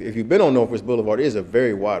lanes, if you've been on Northwest Boulevard, it is a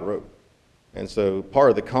very wide road. And so part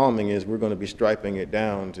of the calming is we're going to be striping it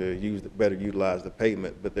down to better utilize the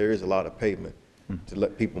pavement, but there is a lot of pavement to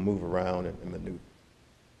let people move around and maneuver.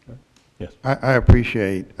 Yes. I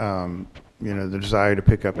appreciate, the desire to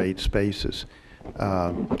pick up 8 spaces.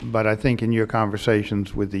 But I think in your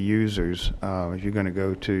conversations with the users, if you're going to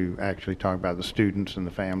go to actually talk about the students and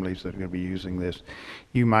the families that are going to be using this,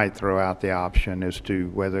 you might throw out the option as to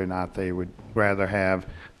whether or not they would rather have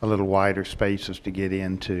a little wider spaces to get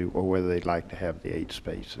into, or whether they'd like to have the 8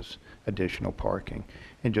 spaces, additional parking,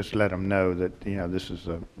 and just let them know that this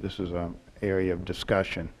is a area of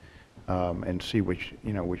discussion, and see which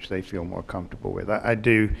they feel more comfortable with. I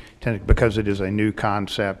do tend, because it is a new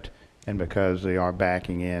concept, and because they are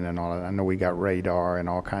backing in and all that. I know we got radar and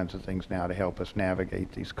all kinds of things now to help us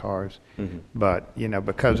navigate these cars. But,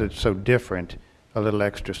 because it's so different, a little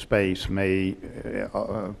extra space may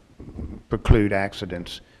preclude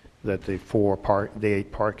accidents, that the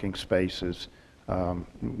 8 parking spaces,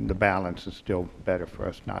 the balance is still better for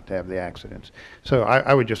us not to have the accidents. So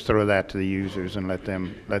I would just throw that to the users and let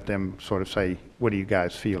them sort of say, what do you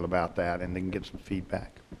guys feel about that? And they can get some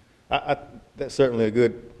feedback. That's certainly a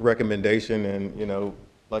good recommendation, and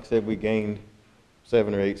like I said, we gained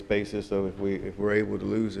 7 or 8 spaces. So if we're able to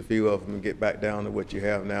lose a few of them and get back down to what you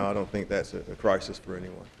have now, I don't think that's a crisis for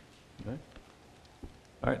anyone.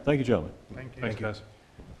 All right, thank you, gentlemen. Thank you. Thanks, guys.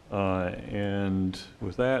 And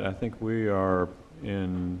with that, I think we are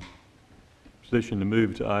in position to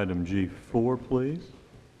move to item G4, please.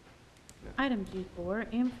 Item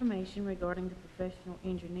G4, information regarding the professional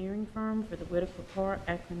engineering firm for the Whitaker Park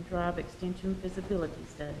Akron Drive Extension Feasibility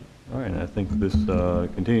Study. All right, I think this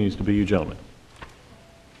continues to be you gentlemen.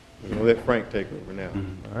 We'll let Frank take over now.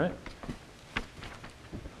 All right.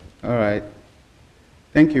 All right.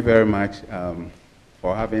 Thank you very much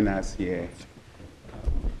for having us here.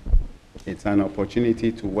 It's an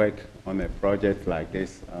opportunity to work on a project like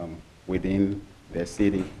this within the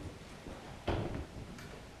city.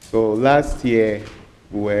 So last year,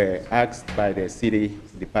 we were asked by the City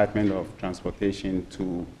Department of Transportation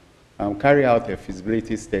to carry out a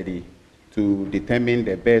feasibility study to determine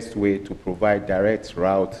the best way to provide direct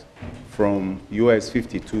route from US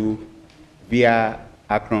 52 via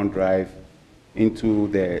Akron Drive into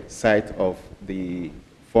the site of the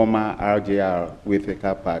former RJR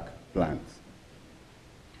Whitaker Park plant.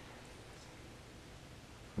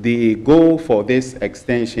 The goal for this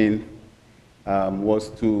extension was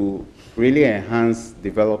to really enhance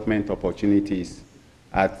development opportunities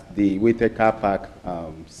at the Whitaker Park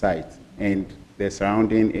site and the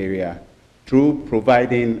surrounding area through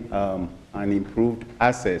providing an improved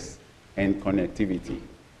access and connectivity.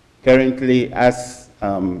 Currently, as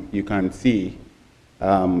you can see,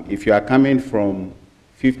 if you are coming from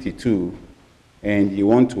 52 and you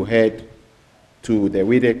want to head to the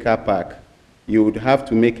Whitaker Park, you would have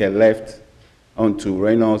to make a left onto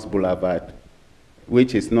Reynolds Boulevard,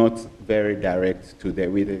 which is not very direct to the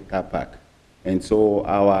Whitaker Park. And so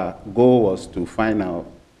our goal was to find out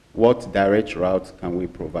what direct route can we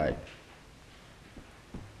provide.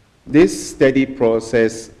 This study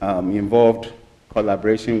process involved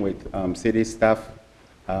collaboration with city staff.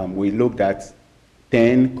 We looked at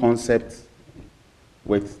 10 concepts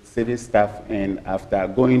with city staff, and after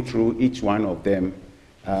going through each one of them,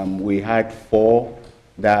 we had 4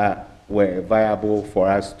 that were viable for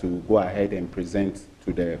us to go ahead and present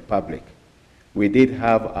to the public. We did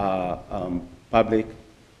have a public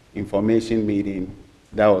information meeting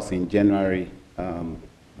that was in January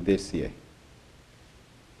this year.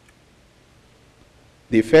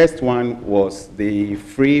 The first one was the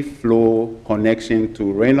free flow connection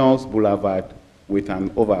to Reynolds Boulevard with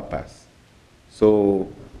an overpass.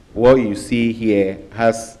 So what you see here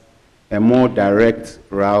has a more direct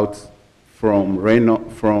route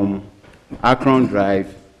from Akron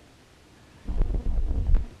Drive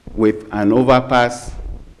with an overpass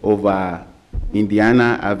over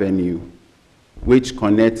Indiana Avenue, which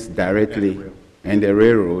connects directly, and the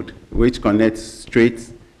railroad, which connects straight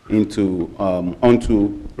into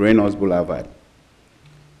onto Reynolds Boulevard.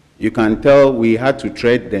 You can tell we had to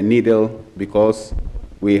thread the needle because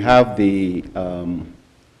we have the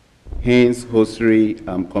Haynes Hosiery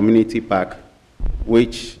Community Park,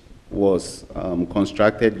 which was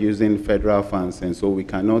constructed using federal funds, and so we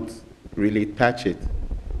cannot really touch it.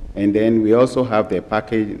 And then we also have the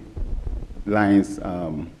package lines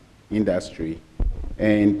industry.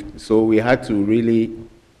 And so we had to really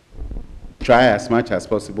try as much as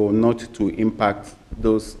possible not to impact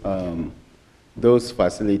those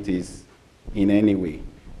facilities in any way.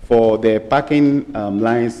 For the parking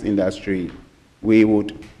lines industry, we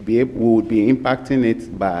would be impacting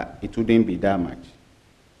it, but it wouldn't be that much.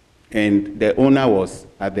 And the owner was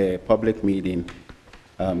at the public meeting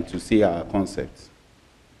to see our concepts.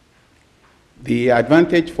 The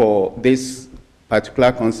advantage for this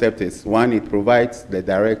particular concept is, one, it provides the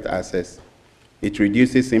direct access. It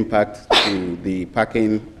reduces impact to the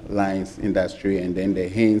parking lines industry and then the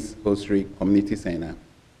Haynes Hosiery Community Center.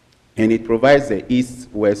 And it provides the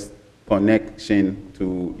east-west connection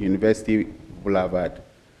to University Boulevard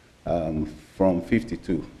from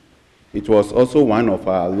 52. It was also one of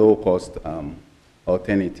our low-cost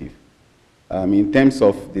alternatives. In terms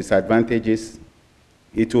of disadvantages,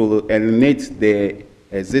 it will eliminate the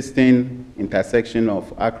existing intersection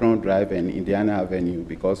of Akron Drive and Indiana Avenue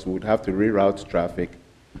because we would have to reroute traffic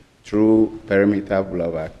through Perimeter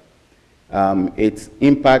Boulevard. It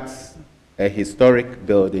impacts a historic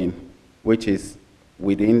building, which is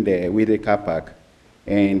within the Whitaker Park,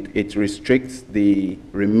 and it restricts the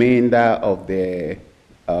remainder of the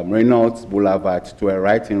Reynolds Boulevard to a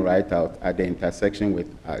right-in, right-out at the intersection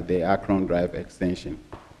with the Akron Drive extension.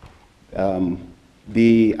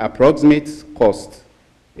 The approximate cost,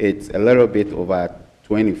 it's a little bit over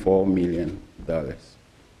 $24 million.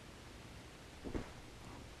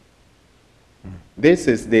 This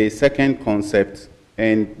is the second concept,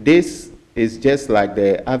 and this is just like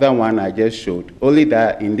the other one I just showed, only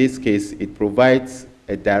that in this case it provides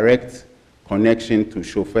a direct connection to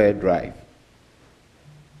Chauffeur Drive.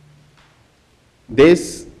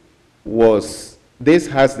 This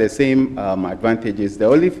has the same advantages. The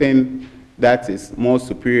only thing that is more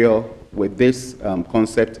superior with this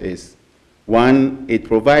concept is, one, it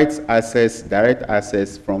provides access, direct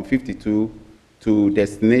access from 52 to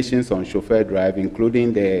destinations on Chauffeur Drive,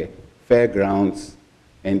 including the fairgrounds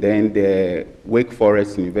and then the Wake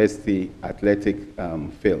Forest University athletic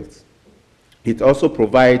fields. It also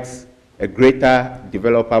provides a greater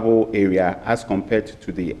developable area as compared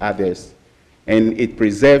to the others, and it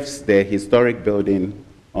preserves the historic building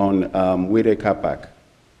on Whitaker Park,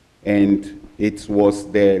 and it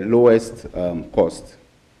was the lowest cost.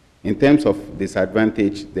 In terms of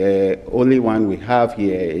disadvantage, the only one we have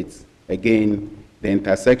here is, again, the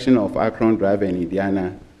intersection of Akron Drive and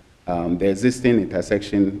Indiana. The existing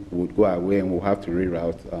intersection would go away and we'll have to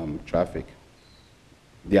reroute traffic.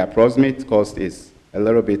 The approximate cost is a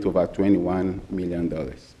little bit over $21 million.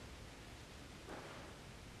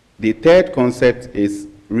 The third concept is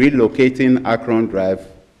relocating Akron Drive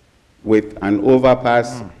with an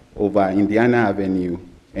overpass over Indiana Avenue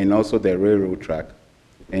and also the railroad track,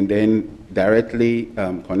 and then directly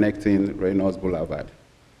connecting Reynolds Boulevard.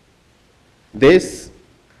 This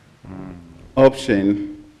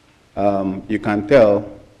option, you can tell,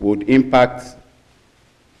 would impact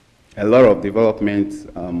a lot of development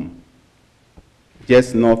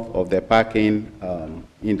just north of the parking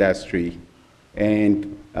industry,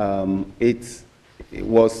 and it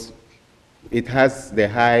has the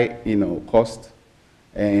high, cost.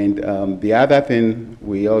 And the other thing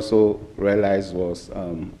we also realized was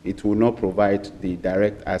it will not provide the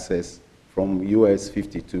direct access from US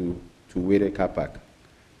 52 to Whitaker Park.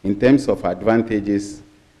 In terms of advantages,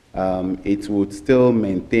 it would still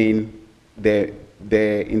maintain the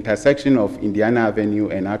intersection of Indiana Avenue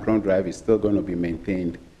and Akron Drive is still going to be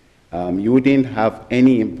maintained. You wouldn't have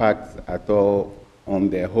any impact at all on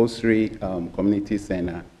the Hosiery Community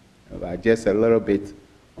Center, just a little bit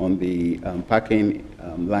on the parking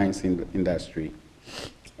lines in the industry.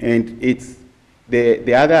 And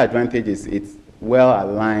the other advantage is it's well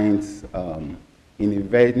aligned in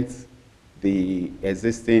events the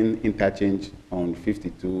existing interchange on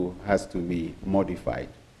 52 has to be modified.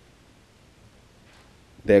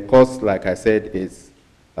 The cost, like I said, is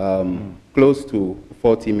close to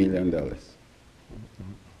 $40 million.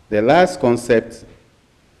 The last concept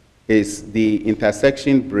is the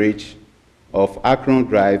intersection bridge of Akron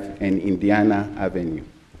Drive and Indiana Avenue.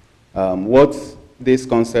 What this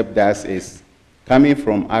concept does is, coming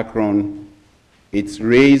from Akron, it's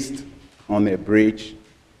raised on a bridge,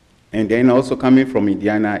 and then also coming from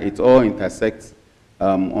Indiana, it all intersects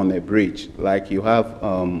on a bridge. Like you have,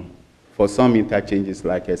 for some interchanges,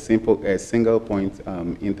 like a single point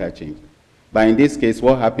interchange. But in this case,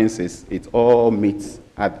 what happens is it all meets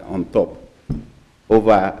on top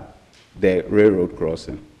over the railroad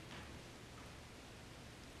crossing.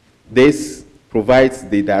 This provides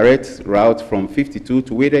the direct route from 52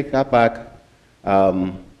 to Whitaker Park.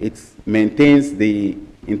 It maintains the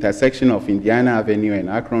intersection of Indiana Avenue and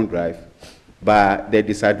Akron Drive. But the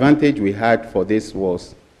disadvantage we had for this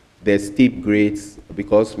was the steep grades,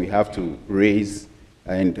 because we have to raise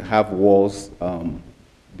and have walls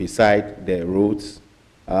beside the roads.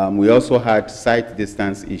 We also had sight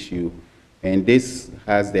distance issue, and this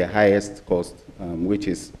has the highest cost, which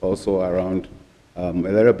is also around a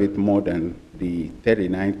little bit more than the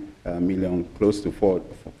 39 million, close to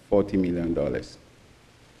 $40 million.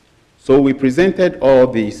 So we presented all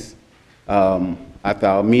these at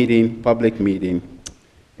our meeting, public meeting,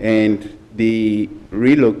 and the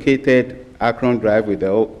relocated Akron Drive with the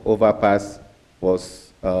overpass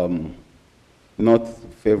was not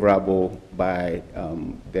favorable by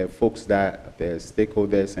the folks the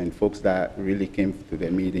stakeholders and folks that really came to the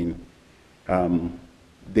meeting.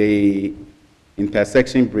 The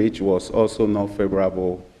intersection bridge was also not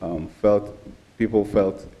favorable. People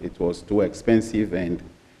felt it was too expensive, and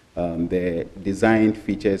the design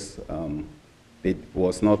features it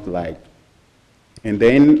was not liked. And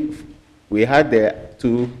then we had the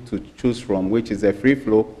two to choose from, which is a free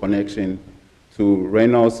flow connection to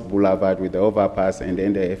Reynolds Boulevard with the overpass, and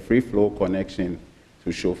then the free flow connection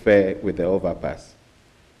to Chauffeur with the overpass.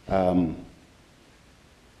 The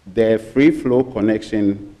free flow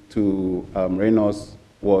connection to Reynolds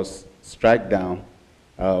was struck down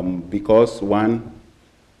because, one,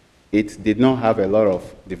 it did not have a lot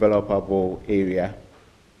of developable area,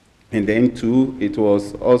 and then two, it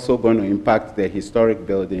was also going to impact the historic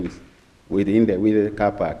buildings within the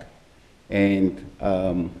Whitaker Park. And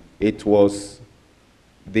it was,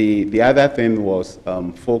 the other thing was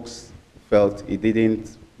folks felt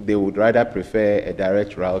they would rather prefer a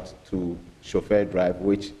direct route to Chauffeur Drive,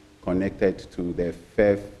 which connected to the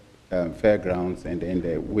fairgrounds and then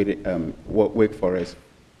the Wake Forest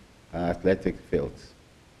athletic fields.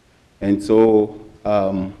 And so,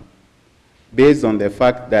 based on the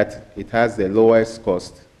fact that it has the lowest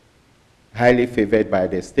cost, highly favored by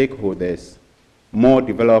the stakeholders, more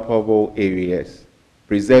developable areas,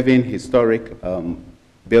 preserving historic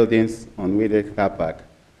buildings on Whitaker Park,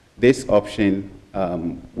 this option,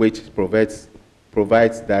 which provides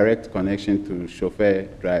direct connection to Chauffeur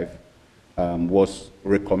Drive, was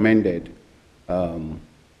recommended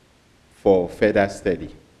for further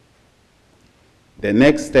study. The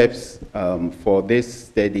next steps for this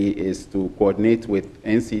study is to coordinate with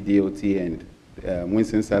NCDOT and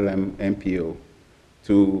Winston-Salem MPO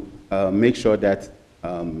to make sure that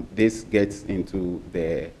this gets into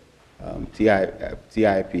the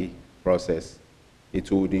TIP process.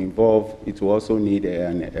 It will also need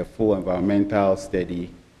a full environmental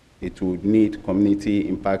study. It would need community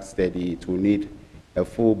impact study. It will need a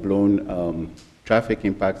full-blown traffic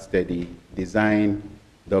impact study, design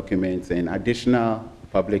documents, and additional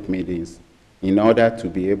public meetings in order to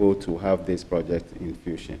be able to have this project in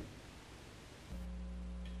fusion.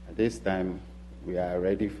 At this time, we are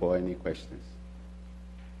ready for any questions.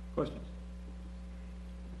 Questions?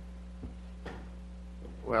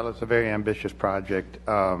 Well, it's a very ambitious project.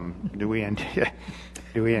 Do we anticipate?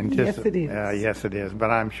 Yes, it is. Yes, it is.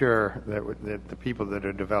 But I'm sure that the people that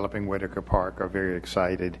are developing Whitaker Park are very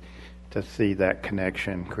excited to see that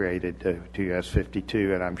connection created to US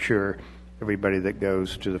 52, and I'm sure everybody that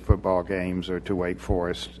goes to the football games or to Wake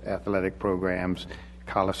Forest athletic programs,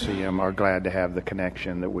 Coliseum, are glad to have the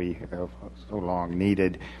connection that we have so long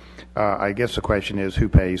needed. I guess the question is, who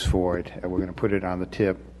pays for it? We're going to put it on the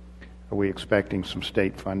tip. Are we expecting some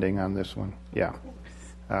state funding on this one? Yeah,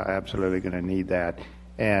 absolutely going to need that.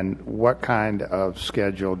 And what kind of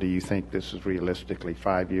schedule do you think this is realistically?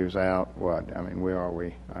 5 years out? What? I mean, where are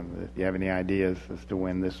we? Do you have any ideas as to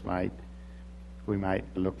when we might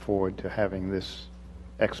look forward to having this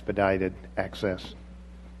expedited access?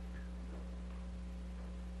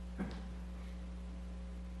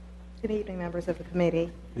 Good evening, members of the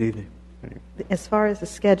committee. Good evening. As far as the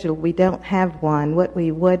schedule, we don't have one. What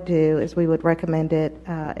we would do is we would recommend it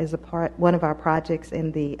as one of our projects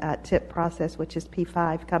in the TIP process, which is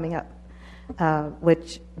P5 coming up,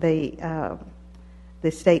 which the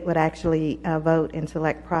state would actually vote and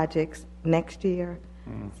select projects next year.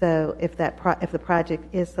 So if if the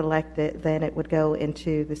project is selected, then it would go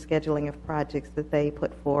into the scheduling of projects that they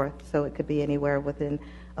put forth. So it could be anywhere within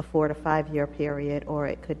a 4 to 5 year period, or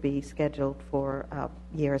it could be scheduled for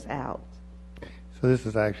years out. So this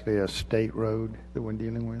is actually a state road that we're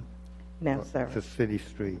dealing with? No, sir. It's a city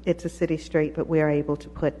street. It's a city street, but we are able to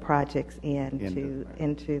put projects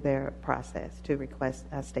into their process to request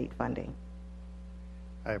state funding.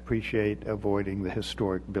 I appreciate avoiding the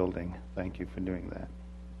historic building. Thank you for doing that.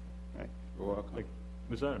 Right. You're welcome.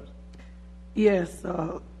 Ms. Adams? Yes,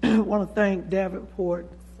 I want to thank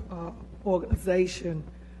Davenport's organization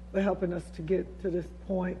for helping us to get to this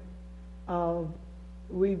point.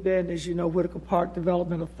 We've been, as you know, Whitaker Park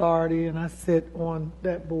Development Authority, and I sit on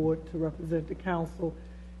that board to represent the council.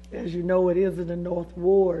 As you know, it is in the North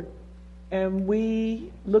Ward. And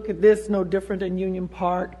we look at this no different than Union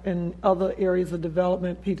Park and other areas of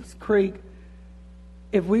development, Peters Creek.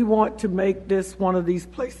 If we want to make this one of these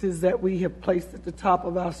places that we have placed at the top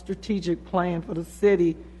of our strategic plan for the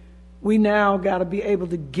city, we now got to be able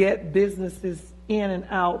to get businesses in and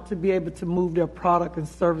out to be able to move their product and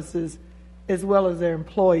services as well as their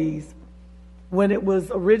employees. When it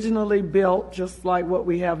was originally built, just like what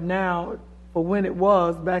we have now, for when it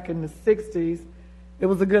was back in the 60s, it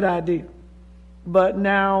was a good idea. But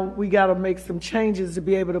now we got to make some changes to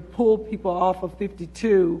be able to pull people off of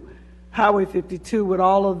 52, Highway 52, with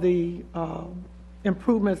all of the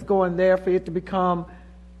improvements going there for it to become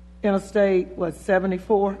Interstate,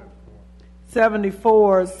 74?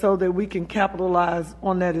 74, so that we can capitalize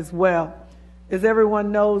on that as well. As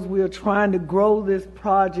everyone knows, we are trying to grow this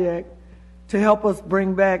project to help us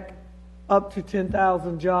bring back up to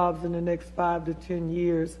 10,000 jobs in the next 5 to 10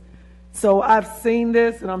 years. So I've seen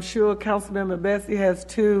this, and I'm sure Councilmember Bessie has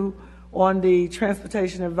too, on the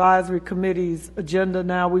Transportation Advisory Committee's agenda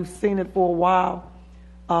now. We've seen it for a while.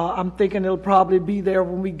 I'm thinking it'll probably be there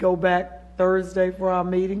when we go back Thursday for our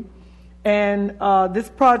meeting. And this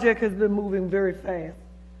project has been moving very fast.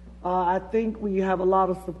 I think we have a lot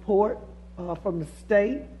of support from the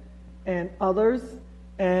state and others,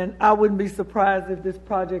 and I wouldn't be surprised if this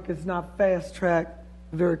project is not fast-tracked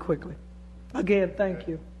very quickly. Again, thank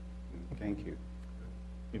you. Thank you.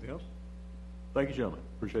 Anything else? Thank you, gentlemen.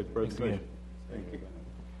 Appreciate the presentation. Thank you.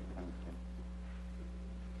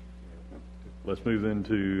 Let's move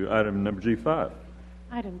into item number G5.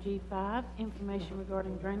 Item G5, information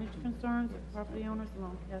regarding drainage concerns of property owners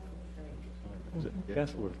along Castle Street. Is it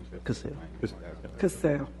Castle or Cassell.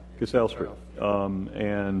 Cassell. Cassell Street.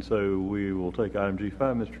 And so we will take item G5.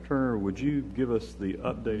 Mr. Turner, would you give us the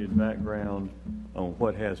updated background on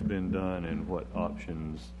what has been done and what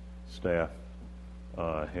options staff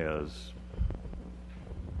has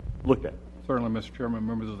looked at? Certainly, Mr. Chairman,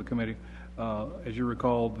 members of the committee. As you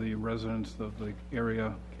recall, the residents of the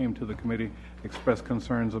area came to the committee, expressed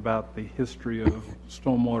concerns about the history of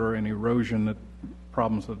stormwater and erosion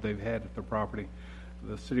problems that they've had at their property.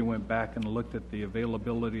 The city went back and looked at the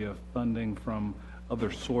availability of funding from other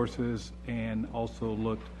sources and also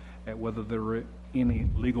looked at whether there were any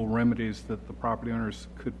legal remedies that the property owners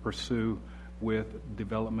could pursue with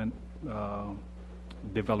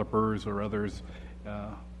developers or others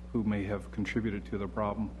who may have contributed to the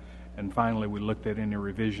problem. And finally, we looked at any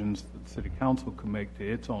revisions that the City Council could make to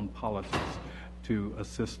its own policies to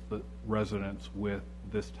assist the residents with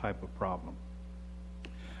this type of problem.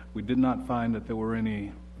 We did not find that there were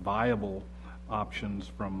any viable options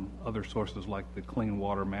from other sources like the Clean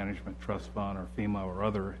Water Management Trust Fund or FEMA or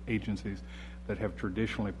other agencies that have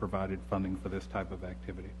traditionally provided funding for this type of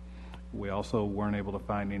activity. We also weren't able to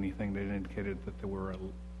find anything that indicated that there were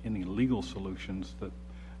any legal solutions that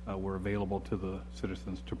were available to the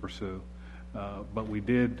citizens to pursue. But we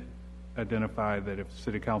did identify that if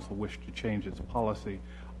City Council wished to change its policy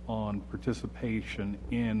on participation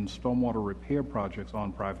in stormwater repair projects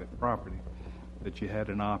on private property, that you had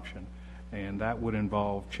an option. And that would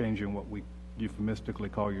involve changing what we euphemistically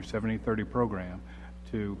call your 70-30 program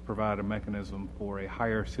to provide a mechanism for a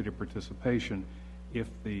higher city participation if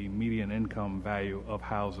the median income value of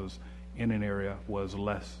houses in an area was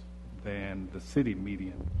less than the city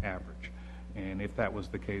median average. And if that was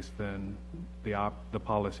the case, then the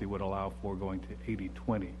policy would allow for going to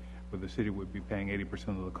 80-20, where the city would be paying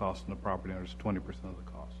 80% of the cost and the property owners 20% of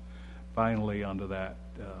the cost. Finally, under that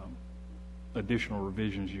additional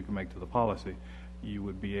revisions you can make to the policy, you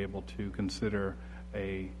would be able to consider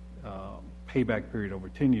a payback period over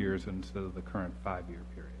 10 years instead of the current 5-year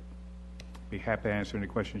period. Be happy to answer any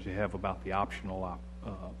questions you have about the optional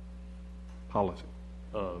policy.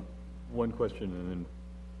 One question, and then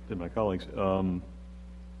to my colleagues.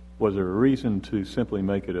 Was there a reason to simply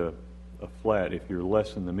make it a a flat if you're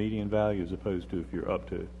less than the median value as opposed to if you're up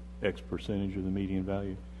to X percentage of the median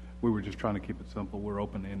value? We were just trying to keep it simple. We're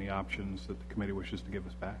open to any options that the committee wishes to give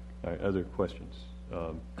us back. All right, other questions?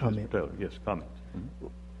 Comment. Mr. Taylor, yes, comments.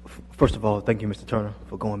 First of all, thank you, Mr. Turner,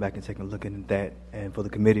 for going back and taking a look into that, and for the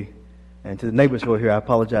committee. And to the neighbors who are here, I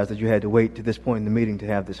apologize that you had to wait to this point in the meeting to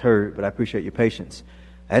have this heard, but I appreciate your patience.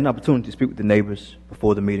 I had an opportunity to speak with the neighbors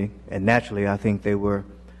before the meeting, and naturally, I think they were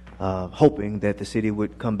hoping that the city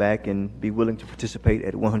would come back and be willing to participate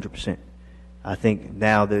at 100%. I think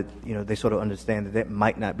now that they sort of understand that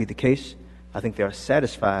might not be the case, I think they are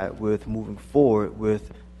satisfied with moving forward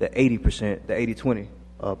with the 80%, the 80-20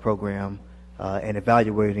 program, and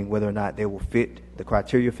evaluating whether or not they will fit the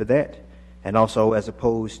criteria for that. And also, as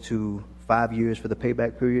opposed to 5 years for the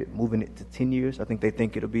payback period, moving it to 10 years, I think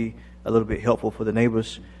it'll be a little bit helpful for the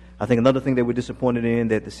neighbors. I think another thing they were disappointed in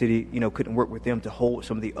that the city, couldn't work with them to hold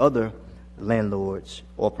some of the other landlords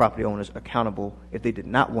or property owners accountable if they did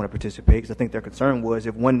not want to participate, because I think their concern was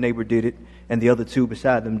if one neighbor did it and the other two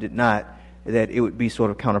beside them did not, that it would be sort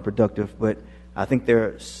of counterproductive. But I think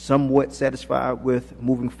they're somewhat satisfied with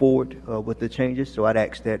moving forward with the changes, so I'd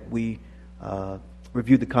ask that we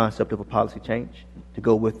review the concept of a policy change to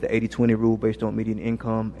go with the 80-20 rule based on median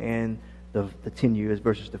income and the 10 years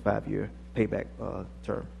versus the 5-year payback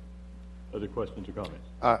term. Other questions or comments?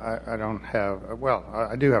 I don't have, well,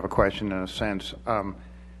 I do have a question in a sense.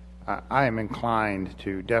 I am inclined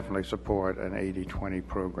to definitely support an 80-20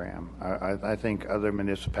 program. I think other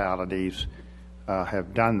municipalities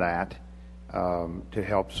have done that to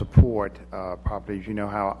help support properties. You know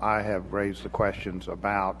how I have raised the questions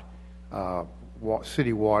about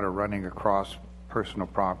city water running across personal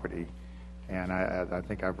property, and I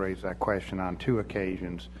think I've raised that question on 2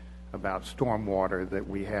 occasions about stormwater that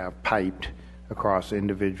we have piped across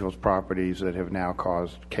individuals' properties that have now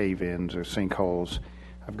caused cave-ins or sinkholes.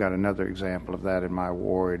 I've got another example of that in my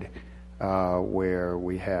ward where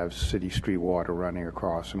we have city street water running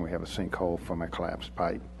across and we have a sinkhole from a collapsed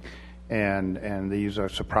pipe. And these are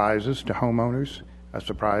surprises to homeowners,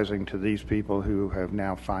 surprising to these people who have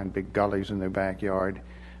now found big gullies in their backyard.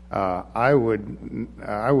 I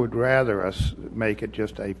would rather us make it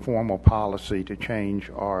just a formal policy to change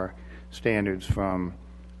our standards from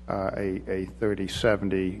a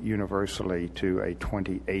 30-70 universally to a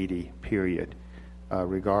 20-80 period,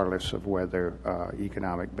 regardless of whether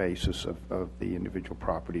economic basis of the individual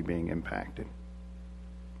property being impacted.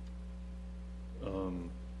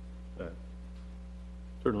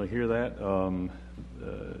 Certainly hear that.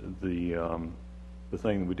 The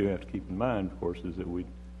thing that we do have to keep in mind, of course, is that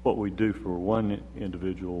what we do for one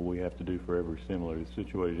individual, we have to do for every similarly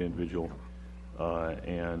situated individual.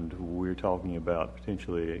 And we're talking about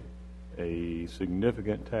potentially a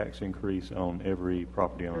significant tax increase on every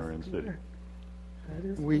property owner in the city.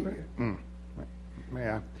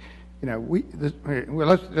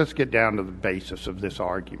 Let's get down to the basis of this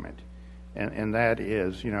argument, and that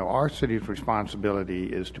is, our city's responsibility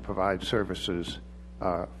is to provide services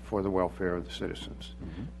for the welfare of the citizens.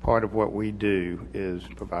 Mm-hmm. Part of what we do is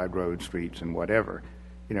provide roads, streets, and whatever.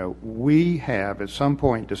 We have at some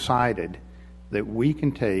point decided that we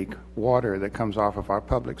can take water that comes off of our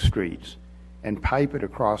public streets and pipe it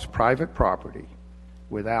across private property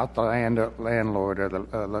without the landlord or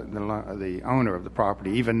the owner of the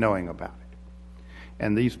property even knowing about it.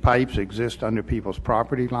 And these pipes exist under people's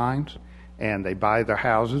property lines, and they buy their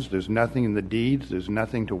houses. There's nothing in the deeds. There's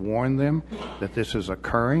nothing to warn them that this is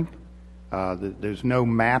occurring. There's no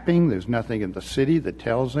mapping. There's nothing in the city that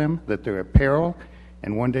tells them that they're at peril.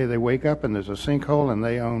 And one day they wake up and there's a sinkhole and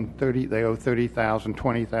they owe $30,000,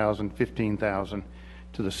 $20,000, $15,000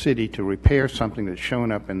 to the city to repair something that's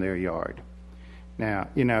shown up in their yard. Now,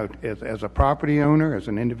 as a property owner, as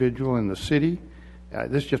an individual in the city,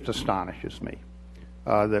 this just astonishes me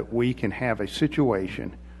that we can have a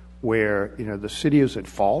situation where the city is at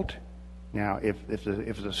fault. Now, if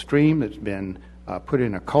the stream that's been put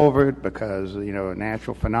in a culvert because a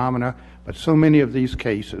natural phenomena, but so many of these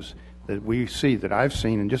cases that we see, that I've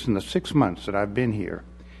seen, and just in the 6 months that I've been here,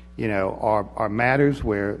 are matters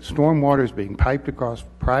where stormwater is being piped across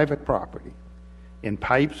private property in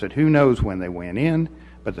pipes that who knows when they went in,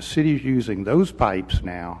 but the city's using those pipes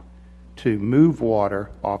now to move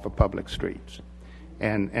water off of public streets.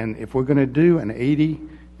 And if we're going to do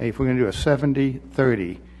if we're going to do a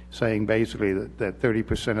 70-30, saying basically that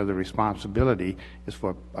 30% of the responsibility is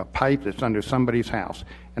for a pipe that's under somebody's house.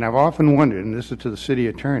 And I've often wondered, and this is to the city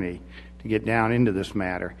attorney to get down into this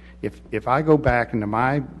matter, if I go back into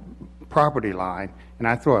my property line and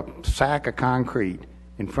I throw a sack of concrete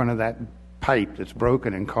in front of that pipe that's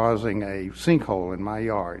broken and causing a sinkhole in my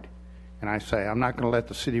yard, and I say, I'm not going to let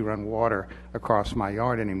the city run water across my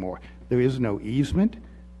yard anymore. There is no easement.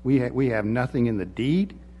 We have nothing in the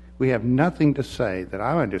deed. We have nothing to say that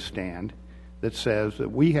I understand that says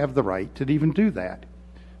that we have the right to even do that.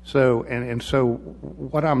 So, and so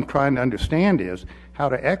what I'm trying to understand is how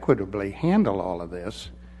to equitably handle all of this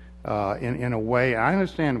in a way. I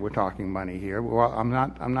understand we're talking money here. Well,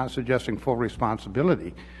 I'm not suggesting full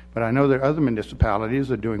responsibility, but I know there are other municipalities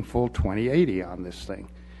that are doing full 20/80 on this thing.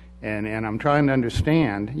 And I'm trying to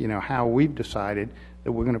understand, you know, how we've decided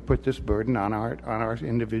that we're going to put this burden on our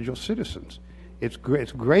individual citizens. It's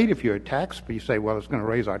great if you're a taxpayer, you say, well, it's going to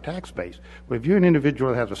raise our tax base. But if you're an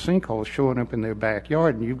individual that has a sinkhole showing up in their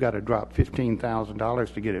backyard and you've got to drop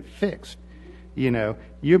 $15,000 to get it fixed, you know,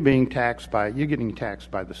 you're getting taxed by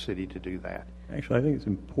the city to do that. Actually, I think it's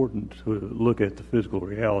important to look at the physical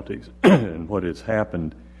realities and what has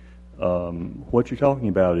happened. What you're talking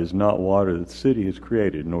about is not water that the city has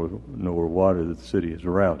created, nor water that the city has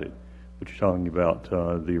routed. What you're talking about,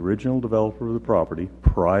 the original developer of the property,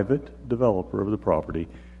 private developer of the property,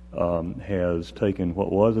 has taken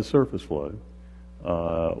what was a surface flow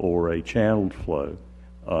or a channeled flow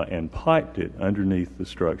and piped it underneath the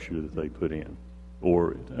structure that they put in,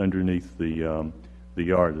 or underneath the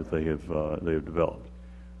yard that they have developed.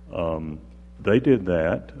 They did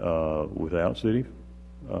that without city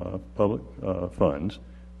public funds,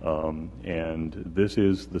 and this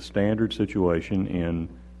is the standard situation in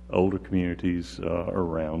older communities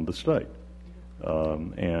around the state.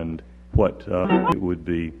 And what it would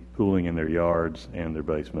be pooling in their yards and their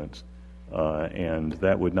basements, and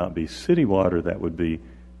that would not be city water, that would be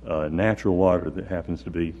natural water that happens to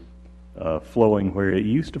be flowing where it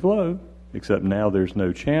used to flow, except now there's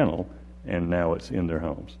no channel, and now it's in their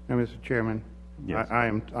homes. Now, Mr. Chairman, Yes.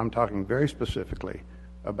 I'm talking very specifically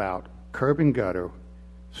about curb and gutter,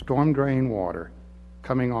 storm drain water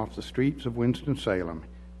coming off the streets of Winston-Salem,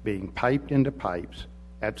 being piped into pipes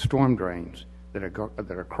at storm drains that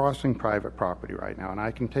are crossing private property right now. And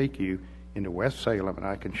I can take you into West Salem and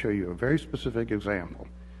I can show you a very specific example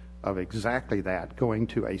of exactly that, going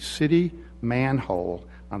to a city manhole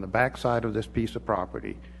on the backside of this piece of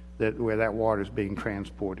property where that water is being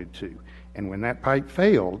transported to. And when that pipe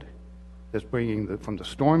failed, that's bringing from the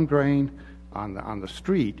storm drain on the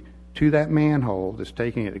street to that manhole that's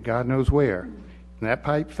taking it to God knows where, and that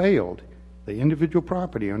pipe failed, the individual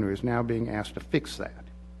property owner is now being asked to fix that.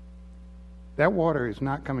 That water is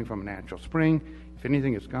not coming from a natural spring. If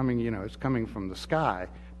anything, it's coming, you know, it's coming from the sky,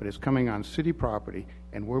 but it's coming on city property,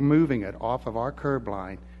 and we're moving it off of our curb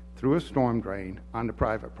line through a storm drain onto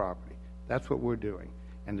private property. That's what we're doing.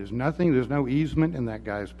 And there's no easement in that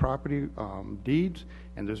guy's property deeds,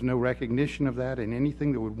 and there's no recognition of that in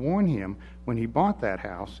anything that would warn him when he bought that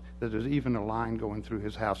house that there's even a line going through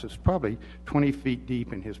his house. It's probably 20 feet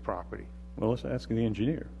deep in his property. Well, let's ask the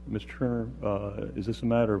engineer. Mr. Turner, is this a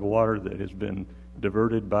matter of water that has been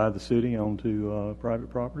diverted by the city onto private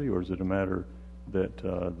property, or is it a matter that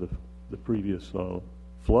the previous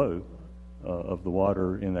flow of the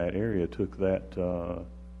water in that area took that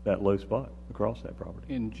low spot across that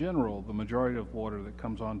property? In general, the majority of water that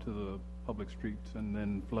comes onto the public streets and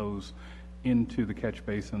then flows into the catch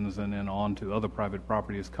basins and then onto other private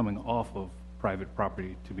property is coming off of private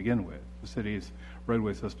property to begin with. The city's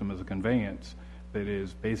roadway system is a conveyance that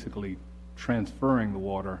is basically transferring the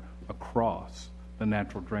water across the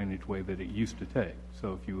natural drainage way that it used to take.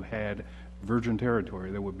 So if you had virgin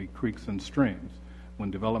territory, there would be creeks and streams.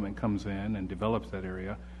 When development comes in and develops that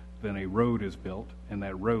area, then a road is built, and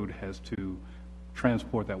that road has to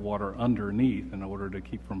transport that water underneath in order to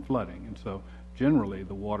keep from flooding. And so generally,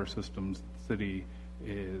 the water systems the city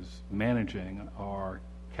is managing are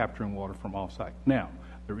capturing water from off-site. Now,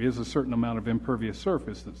 there is a certain amount of impervious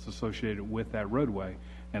surface that's associated with that roadway,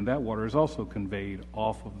 and that water is also conveyed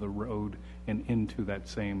off of the road and into that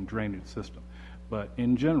same drainage system. But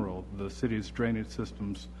in general, the city's drainage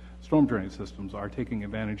systems, storm drainage systems, are taking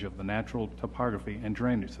advantage of the natural topography and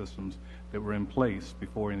drainage systems that were in place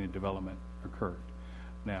before any development occurred.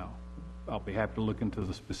 Now, I'll be happy to look into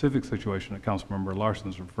the specific situation that Councilmember Larson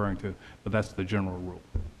is referring to, but that's the general rule.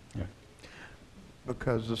 Yeah.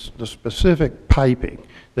 Because the specific piping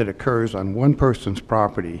that occurs on one person's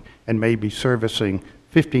property and may be servicing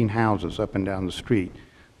 15 houses up and down the street,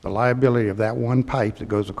 the liability of that one pipe that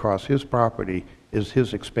goes across his property is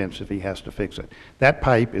his expense if he has to fix it. That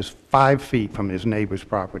pipe is 5 feet from his neighbor's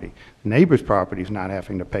property. The neighbor's property is not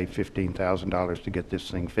having to pay $15,000 to get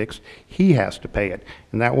this thing fixed. He has to pay it.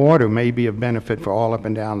 And that water may be of benefit for all up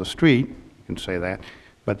and down the street, you can say that,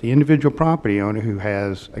 but the individual property owner who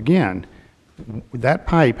has, again, that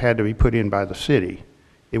pipe had to be put in by the city.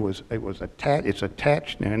 it's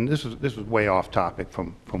attached, and this is way off topic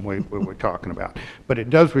from where we're talking about, but it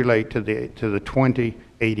does relate to the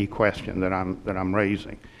 2080 question that I'm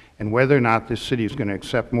raising, and whether or not this city is going to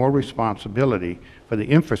accept more responsibility for the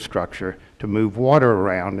infrastructure to move water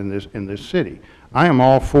around in this city. I am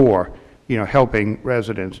all for, helping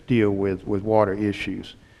residents deal with water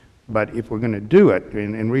issues, but if we're going to do it,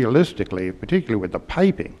 and realistically, particularly with the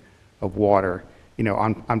piping of water,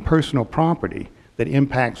 on personal property that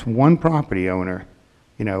impacts one property owner,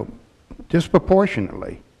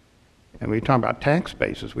 disproportionately, and we talk about tax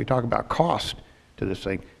bases, we talk about cost to this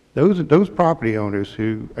thing, those property owners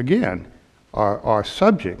who, again, are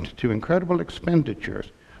subject to incredible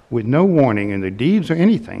expenditures with no warning in their deeds or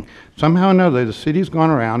anything, somehow or another, the city's gone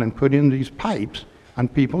around and put in these pipes on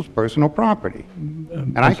people's personal property.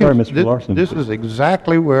 And Mr. Larson. This is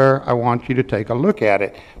exactly where I want you to take a look at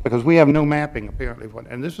it, because we have no mapping apparently.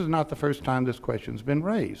 And this is not the first time this question's been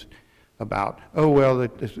raised about, oh, well,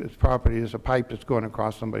 this property is a pipe that's going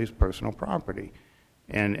across somebody's personal property.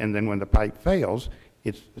 And then when the pipe fails,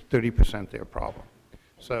 it's 30% their problem.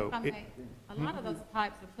 So a lot of those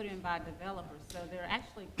pipes are put in by developers, so they're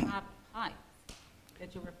actually private pipes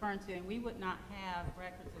that you're referring to, and we would not have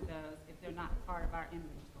records of those if they're not part of our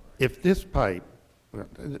inventory. If this pipe,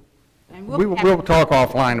 And we'll talk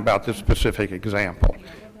offline about this specific example,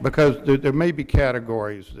 because there may be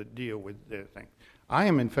categories that deal with their thing. I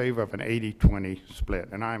am in favor of an 80-20 split,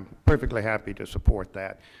 and I'm perfectly happy to support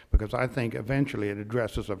that, because I think eventually it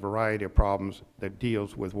addresses a variety of problems that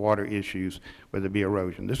deals with water issues, whether it be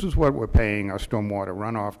erosion. This is what we're paying our stormwater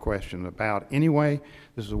runoff question about anyway.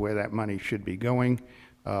 This is where that money should be going.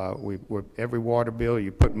 Every water bill,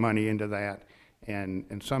 you put money into that,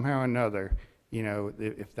 and somehow or another,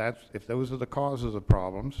 if those are the causes of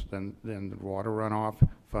problems, then the water runoff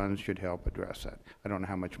funds should help address that. I don't know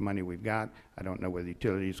how much money we've got. I don't know whether the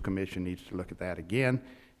Utilities Commission needs to look at that again,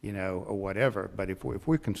 or whatever. But if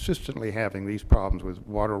we're consistently having these problems with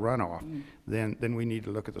water runoff, then we need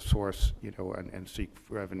to look at the source, and seek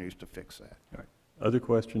revenues to fix that. All right. Other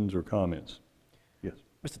questions or comments? Yes.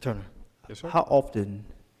 Mr. Turner, Yes, sir. how often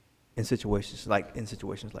in situations like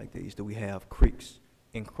these do we have creeks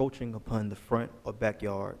encroaching upon the front or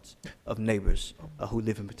backyards of neighbors who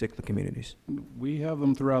live in particular communities? We have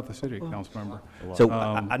them throughout the city, Councilmember. So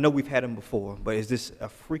I know we've had them before, but is this a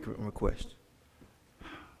frequent request?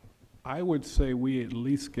 I would say we at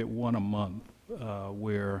least get one a month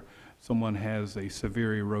where someone has a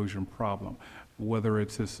severe erosion problem. Whether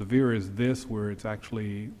it's as severe as this, where it's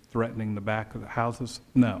actually threatening the back of the houses,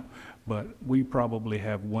 no. But we probably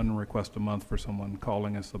have one request a month for someone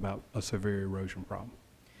calling us about a severe erosion problem.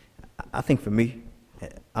 I think for me,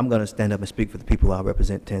 I'm going to stand up and speak for the people I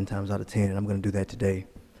represent 10 times out of 10, and I'm going to do that today.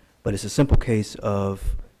 But it's a simple case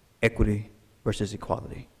of equity versus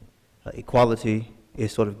equality. Equality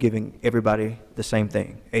is sort of giving everybody the same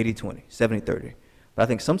thing, 80-20, 70-30. But I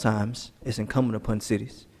think sometimes it's incumbent upon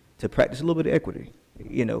cities to practice a little bit of equity.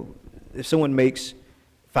 If someone makes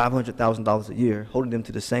 $500,000 a year, holding them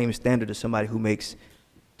to the same standard as somebody who makes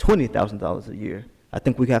 $20,000 a year, I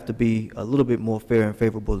think we have to be a little bit more fair and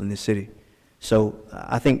favorable in this city. So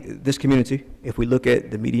I think this community, if we look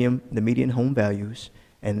at the median home values,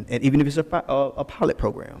 and even if it's a pilot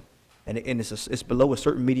program, and it's below a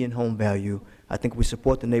certain median home value, I think we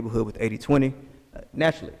support the neighborhood with 80-20.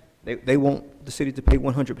 Naturally, they want the city to pay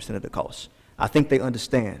 100% of the costs. I think they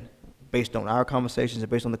understand, based on our conversations and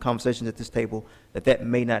based on the conversations at this table, that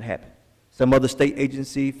may not happen. Some other state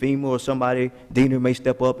agency, FEMA or somebody, Diener may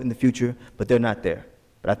step up in the future, but they're not there.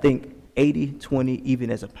 But I think 80-20,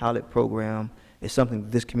 even as a pilot program, is something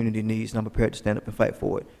this community needs, and I'm prepared to stand up and fight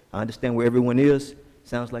for it. I understand where everyone is.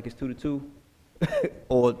 Sounds like it's 2-2.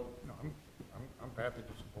 Or, No, I'm happy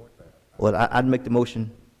to support that. well, I'd make the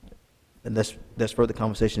motion, and there's further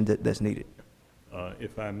conversation that's needed.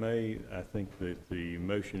 If I may, I think that the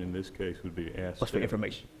motion in this case would be What's for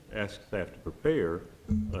information? ask staff to prepare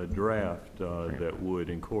a draft that would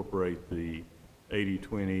incorporate the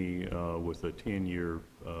 80-20 with a 10-year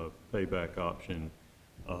payback option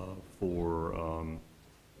for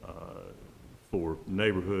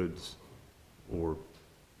neighborhoods or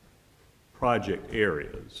project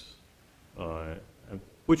areas.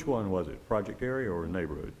 Which one was it, project area or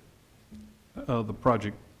neighborhood? The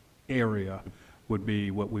project area would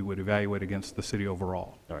be what we would evaluate against the city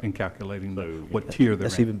overall in calculating what tier they're in.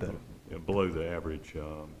 That's even better. Below the average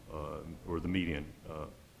or the median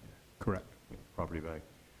Correct. property value.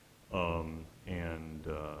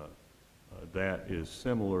 That is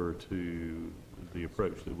similar to the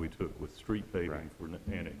approach that we took with street paving for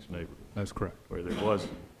annexed neighborhoods. That's correct. Where there was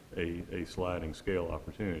a sliding scale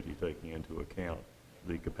opportunity taking into account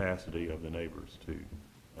the capacity of the neighbors to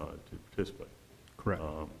participate. Correct.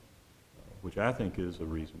 Which I think is a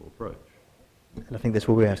reasonable approach. And I think that's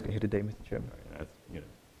what we're asking here today, Mr. Chairman.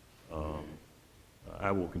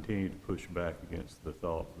 I will continue to push back against the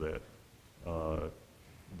thought that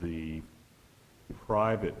the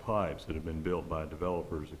private pipes that have been built by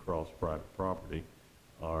developers across private property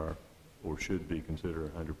are or should be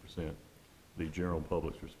considered 100% the general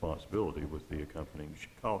public's responsibility with the accompanying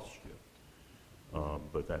cost shift.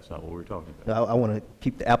 But that's not what we're talking about. I want to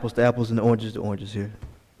keep the apples to apples and the oranges to oranges here.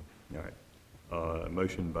 All right. A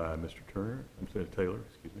motion by Mr. Taylor,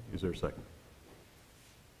 excuse me. Is there a second?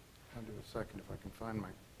 I'll do a second if I can find my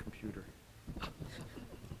computer.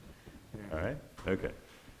 All right. Okay.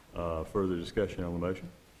 Further discussion on the motion?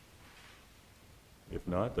 If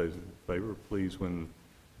not, those in favor, please, when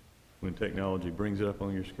technology brings it up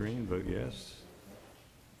on your screen, vote yes.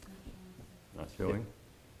 Not showing.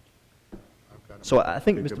 So I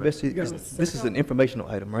think, Mr. Bessie, this is an informational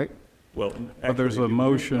item, right? Well, But there's actually, a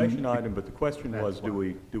motion. it's an information item, but the question was, do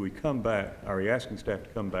we come back, are we asking staff to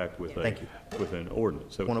come back with with an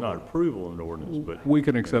ordinance? So it's not approval of an ordinance, but. We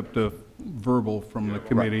can accept a verbal from the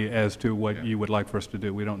committee as to what you would like for us to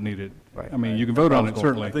do. We don't need it. Right. I mean, you can vote on it,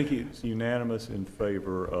 certainly. I think it's unanimous in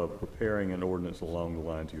favor of preparing an ordinance along the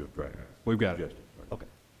lines you have drafted. We've got it. Suggested. Okay,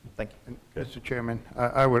 thank you. Mr. Chairman,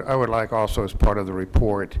 I would like also as part of the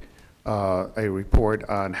report, a report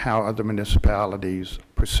on how other municipalities'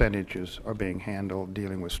 percentages are being handled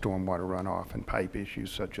dealing with stormwater runoff and pipe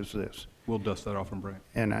issues such as this. We'll dust that off and bring it.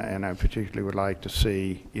 And I particularly would like to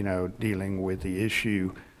see, dealing with the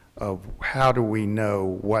issue of how do we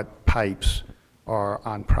know what pipes are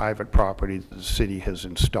on private property that the city has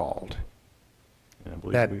installed? And I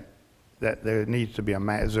believe That there needs to be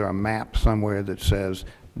is there a map somewhere that says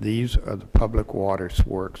these are the public water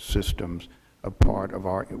works systems, a part of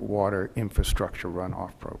our water infrastructure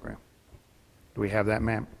runoff program? Do we have that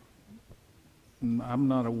map? I'm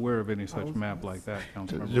not aware of any such map like that,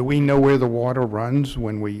 Councilmember. Do we know where the water runs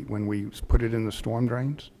when we put it in the storm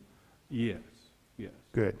drains? Yes, yes.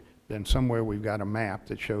 Good. Then somewhere we've got a map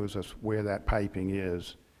that shows us where that piping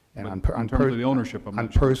is. And But in terms of the ownership, I'm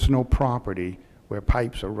not sure. personal property, where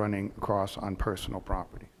pipes are running across on personal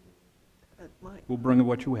property. We'll bring you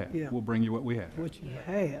what you have. Yeah. We'll bring you what we have. What you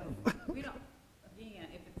have. We don't, again,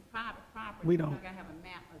 if it's private property, We we're don't. not gonna have a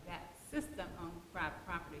map of that system on private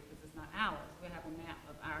property because it's not ours. We have a map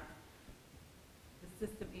of the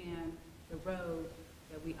system in the road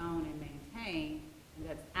that we own and maintain, and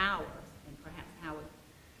that's ours, and perhaps how it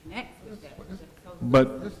connects with that.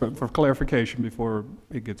 But for clarification, before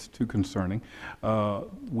it gets too concerning,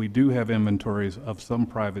 we do have inventories of some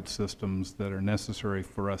private systems that are necessary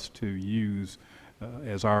for us to use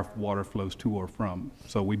as our water flows to or from.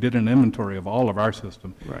 So we did an inventory of all of our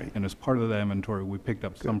system. Right. And as part of that inventory, we picked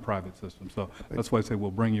up some private systems. So that's why I say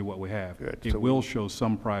we'll bring you what we have. Good. It So will show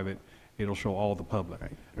some private, it'll show all the public.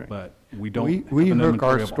 Right. But we don't have We an hook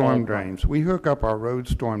our inventory of all storm private. drains, we hook up our road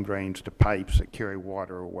storm drains to pipes that carry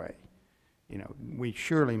water away. We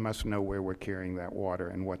surely must know where we're carrying that water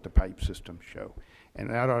and what the pipe systems show. And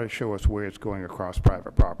that ought to show us where it's going across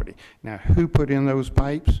private property. Now, who put in those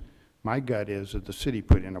pipes? My gut is that the city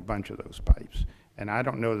put in a bunch of those pipes. And I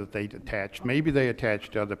don't know that they attached, maybe they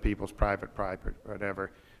attached to other people's private pipe or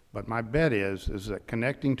whatever. But my bet is that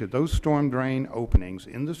connecting to those storm drain openings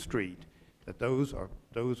in the street, that those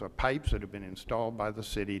are pipes that have been installed by the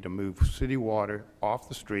city to move city water off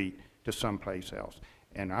the street to someplace else.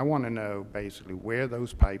 And I want to know basically where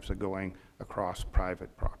those pipes are going across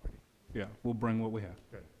private property. Yeah, we'll bring what we have.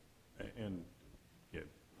 And yeah,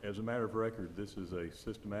 as a matter of record, this is a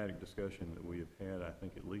systematic discussion that we have had, I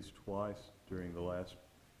think, at least twice during the last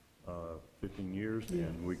 15 years,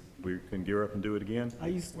 and we can gear up and do it again. I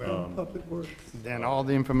used to do public works. Then all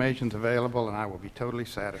the information's available, and I will be totally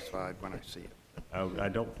satisfied when I see it. I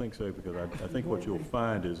don't think so, because I think what you'll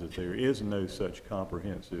find is that there is no such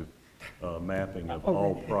comprehensive mapping of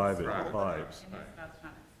all private pipes.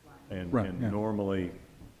 And Right, yeah. normally,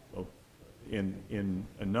 in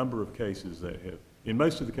a number of cases that have, in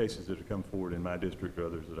most of the cases that have come forward in my district or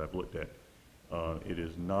others that I've looked at, it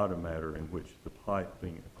is not a matter in which the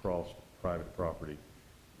piping across private property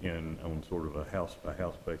on sort of a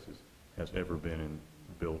house-by-house basis has ever been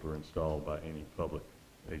built or installed by any public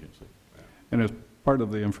agency. And as part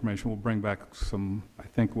of the information, we'll bring back some, I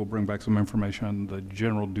think we'll bring back some information on the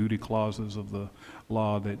general duty clauses of the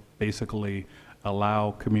law that basically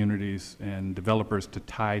allow communities and developers to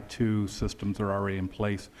tie to systems that are already in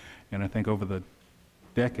place. And I think over the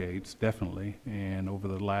decades, definitely, and over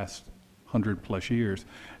the last 100+ years,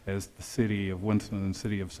 as the city of Winston and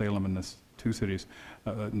city of Salem and the two cities,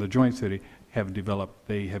 the joint city, have developed,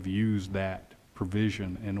 they have used that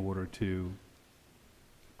provision in order to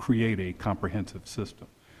create a comprehensive system.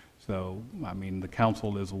 So, I mean, the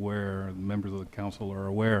council is aware, the members of the council are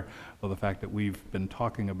aware of the fact that we've been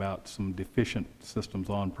talking about some deficient systems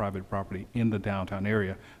on private property in the downtown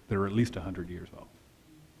area that are at least 100 years old.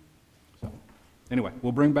 So, anyway,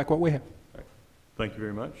 we'll bring back what we have. Thank you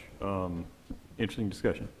very much. Interesting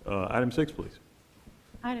discussion. Item 6, please.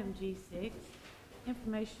 Item G6,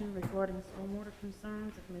 information regarding stormwater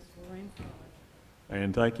concerns of Ms. Lorraine Pollard.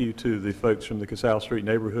 And thank you to the folks from the Casale Street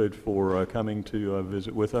neighborhood for coming to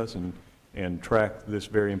visit with us and track this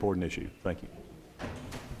very important issue. Thank you.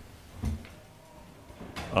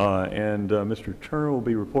 Mr. Turner will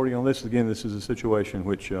be reporting on this. Again, this is a situation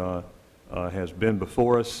which has been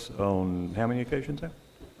before us on how many occasions now?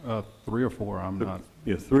 3 or 4, I'm not.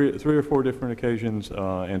 Yeah, three or four different occasions.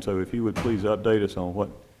 And so if you would please update us on what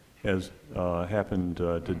has happened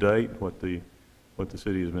to date, what the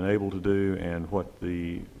city has been able to do, and what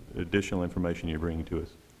the additional information you're bringing to us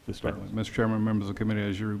this time. Mr. Chairman, members of the committee,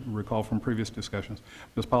 as you recall from previous discussions,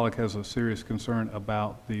 Ms. Pollock has a serious concern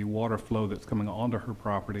about the water flow that's coming onto her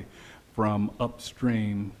property from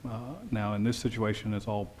upstream. Now, in this situation, it's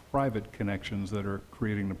all private connections that are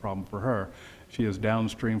creating the problem for her. She is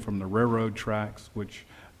downstream from the railroad tracks, which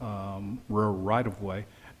railroad right-of-way,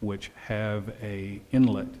 which have a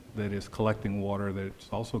inlet that is collecting water that's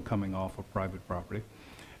also coming off of private property.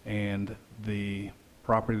 And the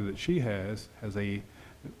property that she has a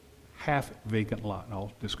half vacant lot, and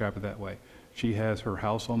I'll describe it that way. She has her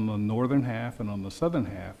house on the northern half, and on the southern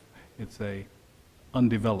half, it's a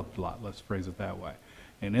undeveloped lot, let's phrase it that way.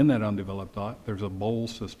 And in that undeveloped lot, there's a bowl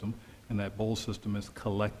system, and that bowl system is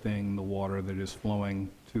collecting the water that is flowing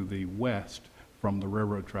to the west from the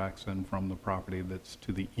railroad tracks and from the property that's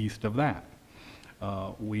to the east of that.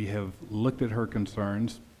 We have looked at her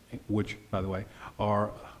concerns, which, by the way, are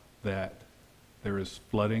that there is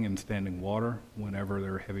flooding and standing water whenever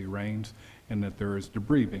there are heavy rains, and that there is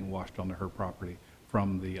debris being washed onto her property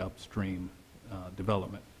from the upstream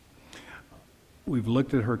development. We've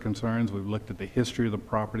looked at her concerns. We've looked at the history of the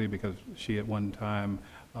property, because she at one time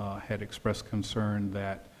had expressed concern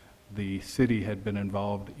that the city had been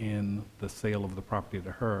involved in the sale of the property to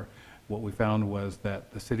her. What we found was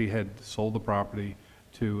that the city had sold the property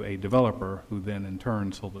to a developer, who then in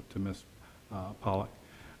turn sold it to Ms. Pollock.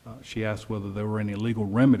 She asked whether there were any legal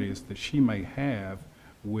remedies that she may have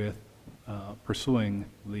with pursuing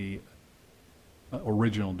the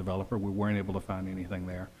original developer. We weren't able to find anything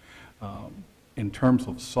there. In terms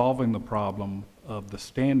of solving the problem of the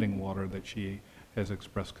standing water that she has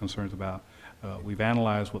expressed concerns about, we've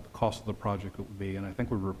analyzed what the cost of the project would be, and I think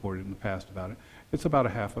we've reported in the past about it. It's about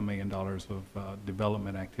 $500,000 of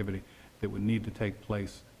development activity that would need to take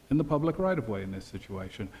place in the public right-of-way in this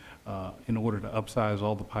situation in order to upsize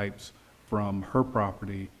all the pipes from her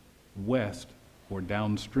property west or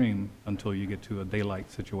downstream until you get to a daylight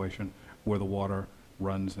situation where the water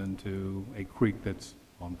runs into a creek that's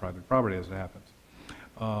on private property, as it happens.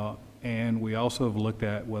 And we also have looked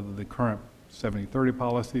at whether the current 70-30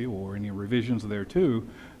 policy or any revisions thereto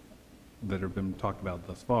that have been talked about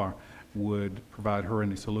thus far would provide her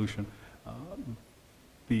any solution.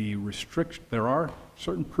 There are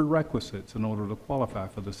certain prerequisites in order to qualify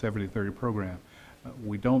for the 70-30 program.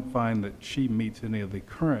 We don't find that she meets any of the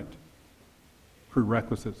current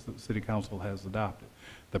prerequisites that the City Council has adopted.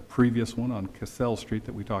 The previous one on Casale Street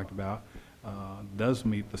that we talked about does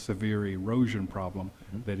meet the severe erosion problem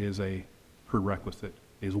that is a prerequisite,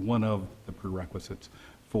 is one of the prerequisites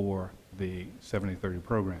for the 70-30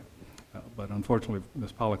 program. But unfortunately,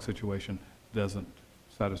 Ms. Pollock's situation doesn't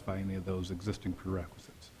satisfy any of those existing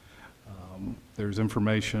prerequisites. There's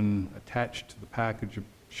information attached to the package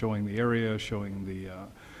showing the area, showing the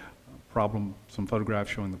problem, some photographs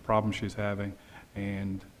showing the problem she's having,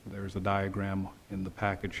 and there's a diagram in the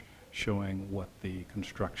package showing what the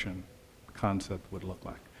construction concept would look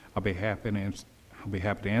like. I'll be happy to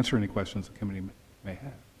answer any questions the committee may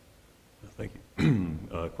have. Thank you.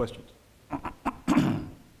 Questions?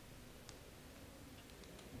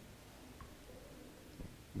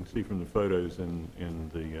 You can see from the photos in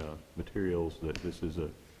the materials that this is a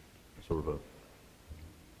sort of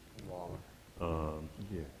a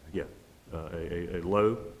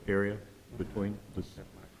low area between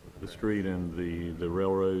the street and the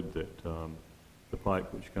railroad, that the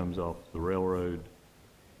pipe which comes off the railroad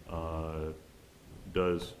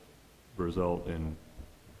does result in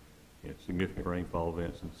significant rainfall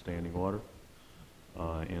events and standing water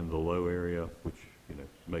in the low area, which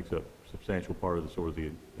makes up a substantial part of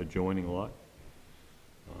the adjoining lot.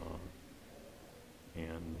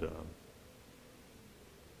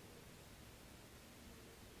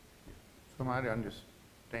 So I understand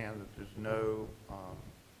that there's no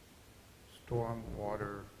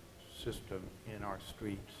stormwater system in our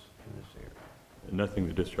streets in this area. Nothing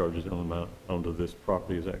that discharges onto this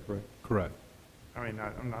property, is that correct? Correct. I mean,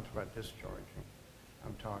 I'm not talking about discharging.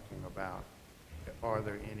 I'm talking about, are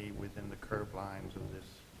there any within the curb lines of this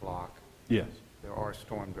block? Yes. There are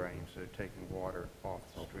storm drains that are taking water off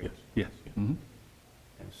the streets. Yes. Mhm.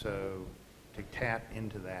 And so to tap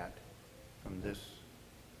into that from this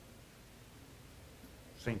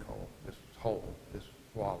sinkhole, this hole, this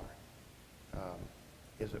waller,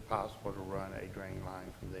 is it possible to run a drain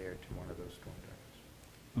line from there to one of those storm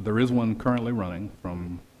drains? There is one currently running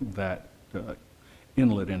from that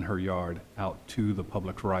inlet in her yard out to the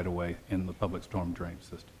public right-of-way in the public storm drain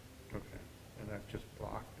system. Okay. And that's just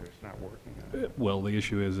blocked, or it's not working? Well, the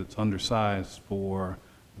issue is it's undersized for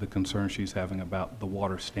the concern she's having about the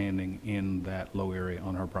water standing in that low area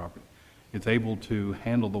on her property. It's able to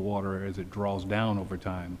handle the water as it draws down over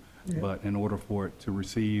time, but in order for it to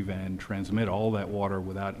receive and transmit all that water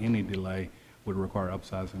without any delay would require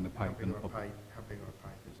upsizing the pipe. How big of a pipe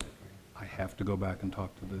is that drain? I have to go back and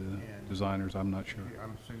talk to the designers, I'm not sure.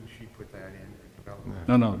 I'm assuming she put that in, the development?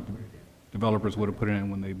 No, developers would have put it in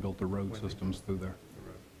when they built the road systems through there.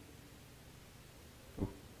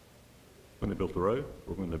 When they built the road,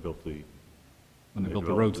 or when they built the? When they built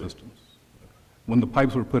the road systems. When the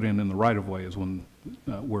pipes were put in the right-of-way is when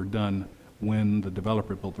were done when the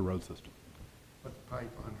developer built the road system. But the pipe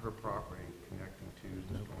on her property connecting to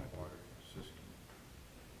the stormwater system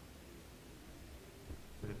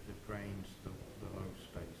that drains the low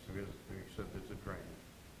space. There said there's a drain.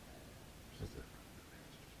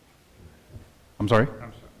 I'm sorry?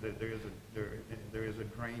 I'm sorry. There is a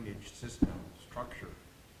drainage system structure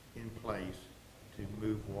in place to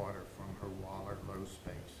move water from her waller low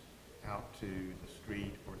space out to the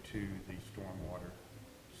street or to the stormwater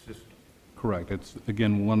system. Correct. It's,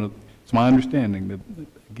 again, it's my understanding that,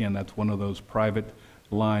 again, that's one of those private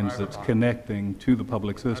lines that's connecting to the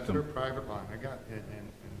public system. That's her private line. I got, and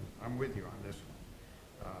I'm with you on this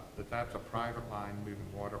one. That's a private line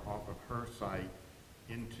moving water off of her site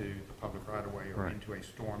into the public right-of-way or into a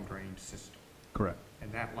storm drain system. Correct.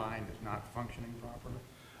 And that line is not functioning properly?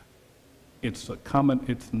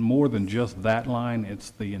 It's more than just that line, it's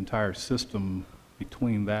the entire system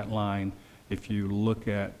between that line. If you look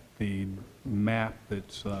at the map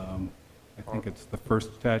that's, I think it's the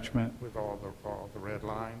first attachment. With all the red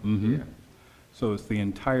lines? Mm-hmm. Yeah. So it's the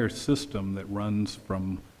entire system that runs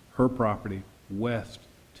from her property west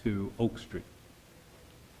to Oak Street.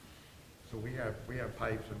 So we have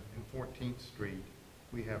pipes in 14th Street,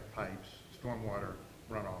 we have pipes, stormwater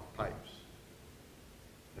runoff pipes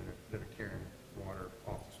that are carrying water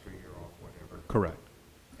off the street or off whatever. Correct.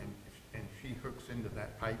 And if she hooks into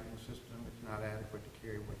that piping system, it's not adequate to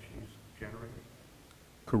carry what she's generating?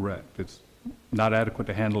 Correct. It's not adequate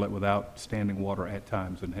to handle it without standing water at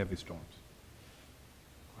times in heavy storms.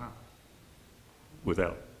 Wow.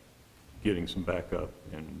 Without getting some backup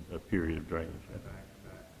and a period of drainage.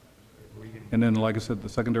 And then, like I said, the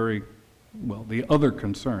secondary, well, the other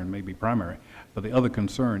concern, maybe primary, but the other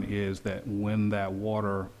concern is that when that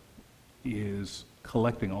water is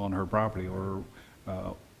collecting on her property or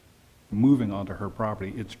moving onto her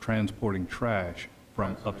property, it's transporting trash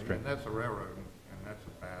from upstream. And that's a railroad, and that's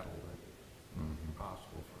a battle that's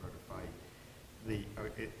impossible for her to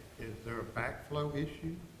fight. Is there a backflow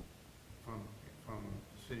issue from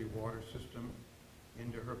the city water system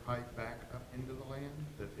into her pipe back up into the land?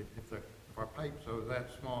 That if our pipes are that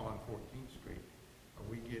small on 14th Street, are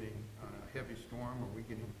we getting, on a heavy storm, are we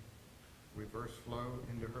getting reverse flow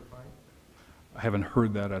into her pipe? I haven't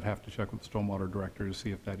heard that. I'd have to check with the stormwater director to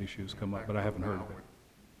see if that issu's come up, but I haven't heard of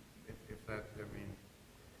it. If that, I mean,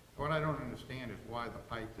 what I don't understand is why the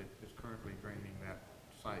pipe that is currently draining that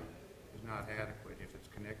site is not adequate if it's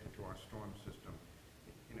connected to our storm system.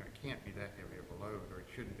 You know, it can't be that heavy of a load, or it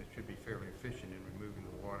shouldn't. It should be fairly efficient in removing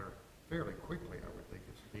the water fairly quickly, I would think.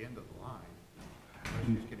 It's at the end of the line. Unless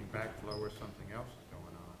she's getting backflow or something else is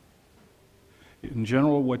going on. In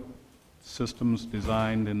general, what systems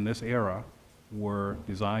designed in this era were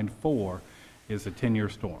designed for is a 10-year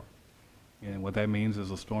storm. And what that means is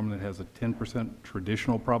a storm that has a 10%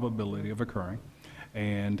 traditional probability of occurring.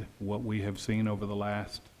 And what we have seen over the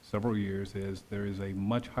last several years is there is a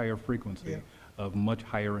much higher frequency of much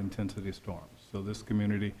higher intensity storms. So this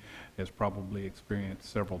community has probably experienced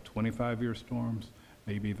several 25-year storms,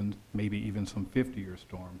 maybe even some 50-year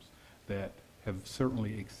storms that have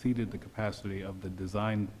certainly exceeded the capacity of the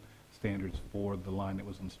design standards for the line that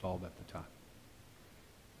was installed at the time.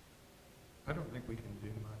 I don't think we can do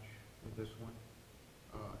much with this one,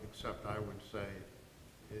 except I would say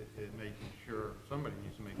is making sure, somebody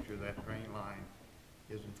needs to make sure that drain line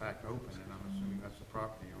is in fact open, and I'm assuming that's the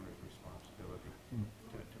property owner's responsibility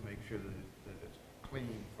to make sure that it's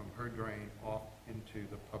clean from her drain off into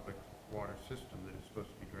the public water system that it's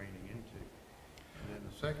supposed to be draining into. And then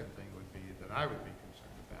the second thing would be that I would be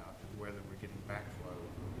concerned about is whether we're getting backflow.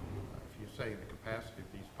 If you say the capacity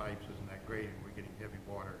of these pipes isn't that great and we're getting heavy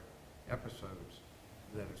water episodes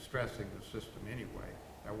that are stressing the system anyway,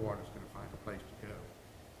 that water's going to find a place to go.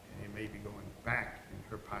 And it may be going back in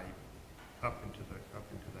her pipe up into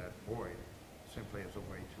that void simply as a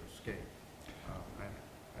way to escape.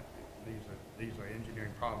 These are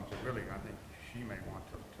engineering problems that really I think she may want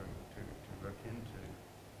to look into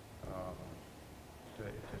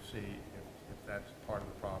to see if that's part of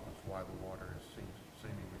the problem, is why the water is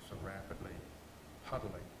seemingly so rapidly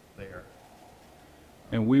puddling there.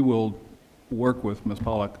 And we will work with Ms.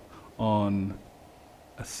 Pollock on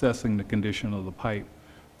assessing the condition of the pipe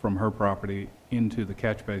from her property into the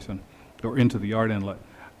catch basin, or into the yard inlet.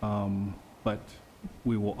 But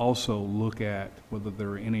we will also look at whether there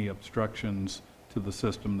are any obstructions to the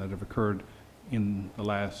system that have occurred in the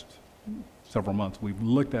last several months. We've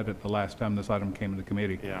looked at it the last time this item came to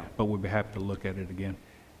committee, but we'd be happy to look at it again.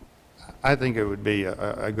 I think it would be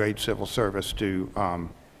a great civil service to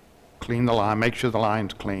clean the line, make sure the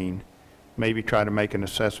line's clean, maybe try to make an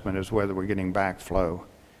assessment as whether we're getting backflow.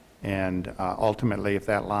 And ultimately, if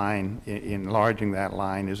that line, enlarging that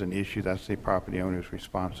line is an issue, that's the property owner's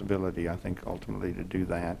responsibility, I think, ultimately to do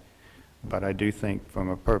that. But I do think from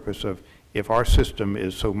a purpose of, if our system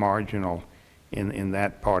is so marginal in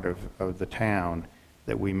that part of the town,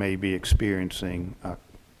 that we may be experiencing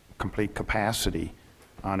complete capacity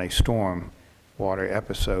on a storm water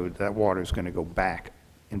episode, that water is going to go back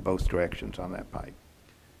in both directions on that pipe.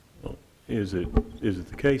 Well, is it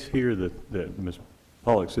the case here that Ms.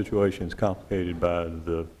 Pollock's situation is complicated by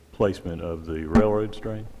the placement of the railroad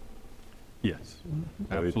drain? Yes,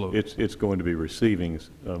 So absolutely. it's going to be receiving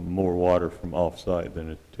more water from off-site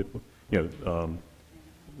than a typical,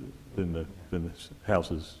 than the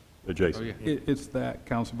houses adjacent. It's that,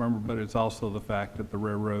 council member, but it's also the fact that the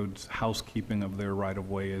railroad's housekeeping of their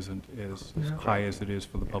right-of-way isn't as high as it is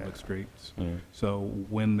for the public streets. Yeah. So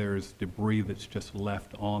when there's debris that's just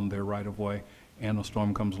left on their right-of-way and a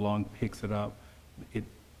storm comes along, picks it up, it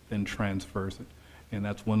then transfers it. And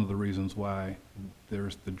that's one of the reasons why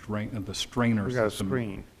there's the strainer We got a system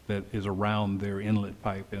screen. that is around their inlet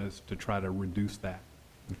pipe, and it's to try to reduce that.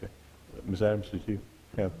 Okay. Ms. Adams, did you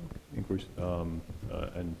have inquiries?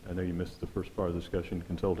 And I know you missed the first part of the discussion,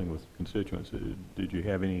 consulting with constituents. Did you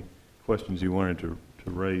have any questions you wanted to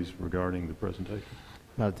raise regarding the presentation?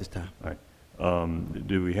 Not at this time. All right.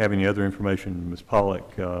 Do we have any other information, Ms.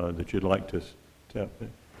 Pollock, that you'd like to tap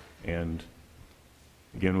in? And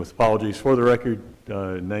again, with apologies for the record,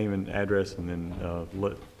 name and address, and then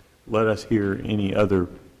let us hear any other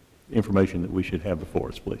information that we should have before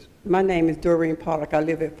us, please. My name is Doreen Pollock. I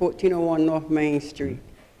live at 1401 North Main Street.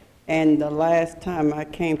 And the last time I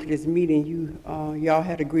came to this meeting, y'all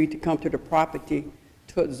had agreed to come to the property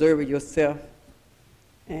to observe it yourself.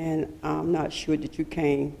 And I'm not sure that you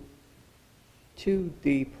came to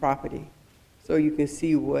the property so you can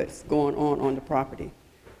see what's going on the property.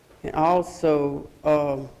 And also,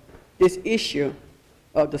 this issue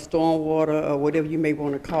of the stormwater, or whatever you may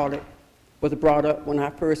want to call it, was brought up when I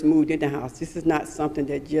first moved in the house. This is not something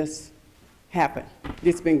that just happened.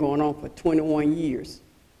 This has been going on for 21 years.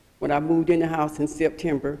 When I moved in the house in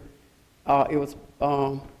September, it was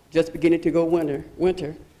just beginning to go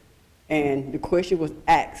winter, and the question was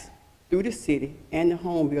asked through the city and the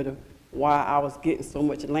home builder why I was getting so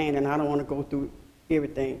much land, and I don't want to go through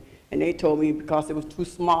everything. And they told me because it was too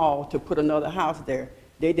small to put another house there.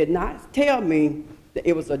 They did not tell me that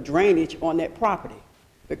it was a drainage on that property.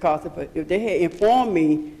 Because if they had informed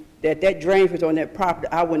me that drainage was on that property,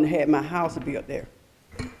 I wouldn't have had my house built there.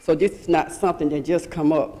 So this is not something that just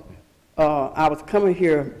come up. I was coming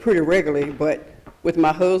here pretty regularly, but with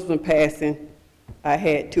my husband passing, I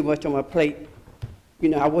had too much on my plate.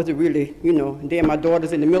 I wasn't really, and then my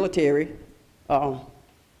daughter's in the military. Her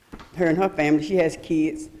and her family, she has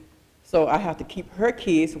kids. So I have to keep her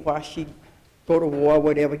kids while she go to war or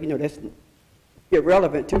whatever, that's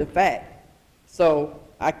irrelevant to the fact. So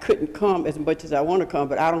I couldn't come as much as I want to come,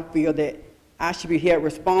 but I don't feel that I should be held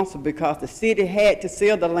responsible because the city had to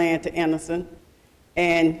sell the land to Anderson,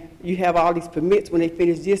 and you have all these permits when they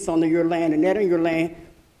finish this on your land and that on your land,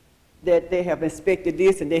 that they have inspected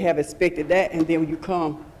this and they have inspected that, and then when you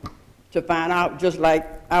come to find out, just like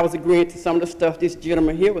I was agreeing to some of the stuff this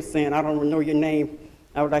gentleman here was saying, I don't know your name.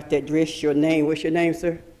 I would like to address your name. What's your name,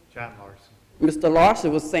 sir? John Larson. Mr.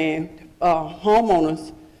 Larson was saying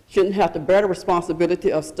homeowners shouldn't have to bear the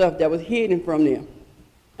responsibility of stuff that was hidden from them.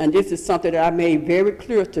 And this is something that I made very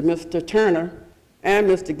clear to Mr. Turner and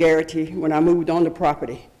Mr. Garrity when I moved on the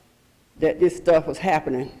property, that this stuff was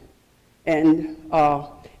happening. And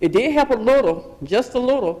it did help a little, just a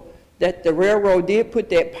little, that the railroad did put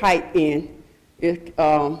that pipe in. It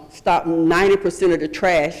stopped 90% of the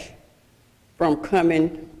trash from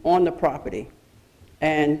coming on the property.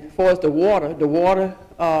 And as far as the water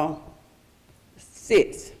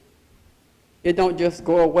sits. It don't just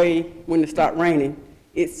go away when it starts raining.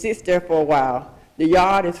 It sits there for a while. The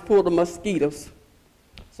yard is full of mosquitoes.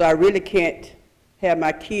 So I really can't have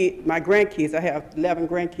my grandkids, I have 11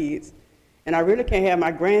 grandkids, and I really can't have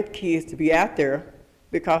my grandkids to be out there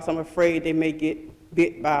because I'm afraid they may get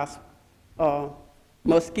bit by a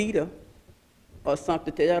mosquito or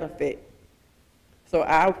something to that effect. So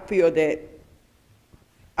I feel that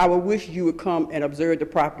I would wish you would come and observe the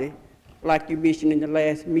property like you mentioned in the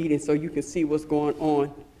last meeting so you can see what's going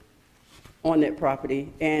on that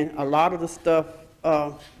property. And a lot of the stuff,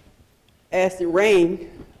 as it rained,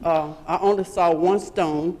 I only saw one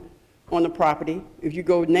stone on the property. If you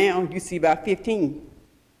go now, you see about 15.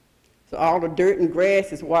 So all the dirt and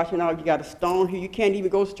grass is washing out. You got a stone here. You can't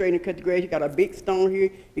even go straight and cut the grass. You got a big stone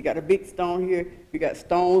here. You got a big stone here. You got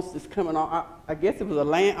stones that's coming on. I guess it was a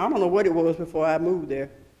land. I don't know what it was before I moved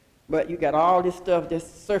there. But you got all this stuff that's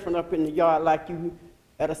surfing up in the yard like you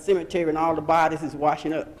at a cemetery and all the bodies is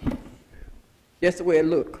washing up. That's the way it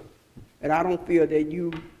look. And I don't feel that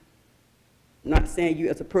you, not saying you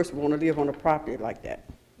as a person want to live on a property like that.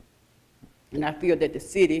 And I feel that the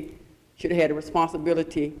city should have had a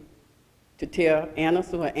responsibility to tell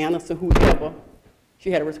Anderson or Anderson, whoever,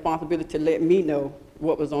 she had a responsibility to let me know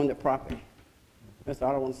what was on the property. That's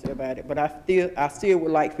all I want to say about it. But I still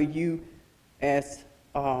would like for you as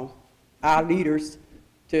our leaders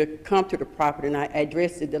to come to the property, and I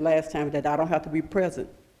addressed it the last time that I don't have to be present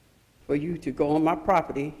for you to go on my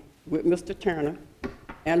property with Mr. Turner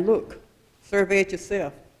and look, survey it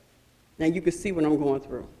yourself. Now you can see what I'm going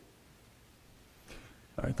through.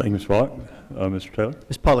 All right, thank you, Ms. Pollock. Mr. Taylor?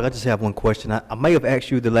 Ms. Pollock, I just have one question. I may have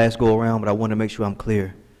asked you the last go-around, but I want to make sure I'm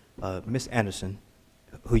clear. Ms. Anderson,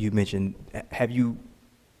 who you mentioned, have you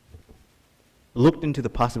looked into the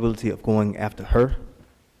possibility of going after her?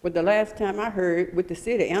 Well, the last time I heard with the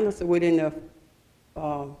city, Anderson was in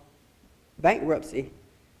the bankruptcy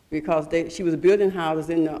because she was building houses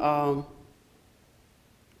in the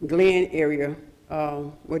Glen area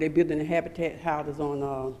where they're building the Habitat houses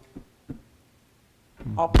on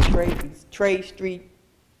off of Trade Street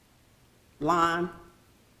line.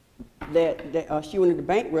 That she went into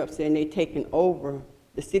bankruptcy and they taken over.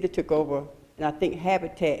 The city took over, and I think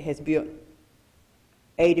Habitat has built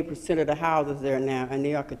 80% of the houses there now, and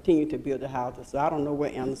they are continuing to build the houses. So I don't know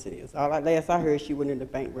where Anderson is. Last I heard, she went into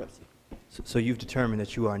bankruptcy. So you've determined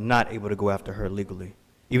that you are not able to go after her legally,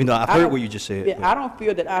 even though I've heard what you just said. Yeah, I don't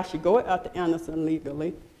feel that I should go after Anderson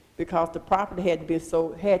legally because the property had to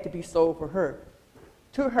be sold for her.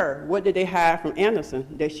 To her, what did they hire from Anderson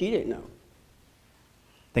that she didn't know?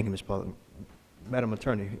 Thank you, Ms. Pollock. Madam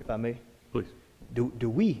Attorney, if I may. Please. Do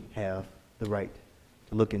we have the right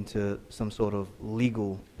to look into some sort of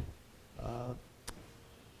legal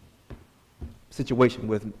situation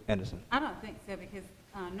with Anderson? I don't think so because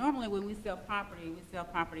normally when we sell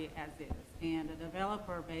property as is. And the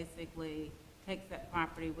developer basically takes that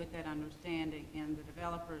property with that understanding, and the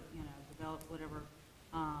developer, develops whatever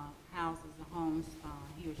houses or homes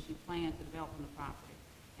he or she plans to develop on the property.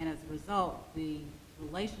 And as a result, the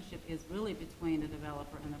relationship is really between the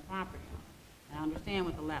developer and the property owner. And I understand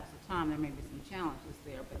with the lapse of time there may be some challenges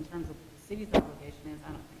there, but in terms of what the city's obligation is,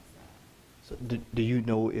 I don't think so. So do you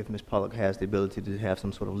know if Ms. Pollock has the ability to have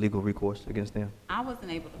some sort of legal recourse against them? I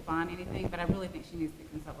wasn't able to find anything, but I really think she needs to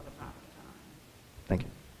consult with the property owner. Thank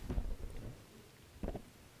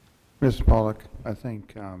you. Mr. Pollock, I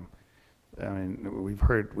think, I mean, we've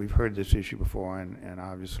heard this issue before, and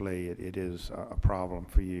obviously it is a problem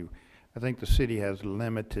for you. I think the city has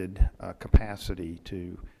limited capacity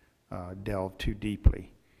to delve too deeply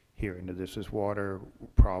here into this. This water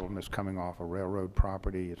problem is coming off a railroad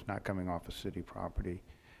property. It's not coming off a city property.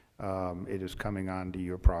 It is coming onto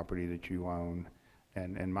your property that you own.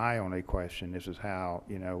 And my only question is how,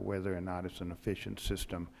 whether or not it's an efficient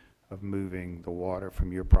system of moving the water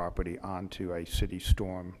from your property onto a city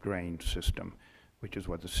storm drain system, which is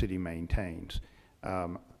what the city maintains.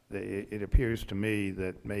 It appears to me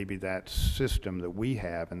that maybe that system that we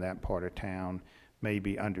have in that part of town may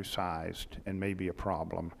be undersized and may be a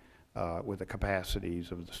problem with the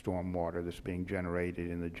capacities of the storm water that's being generated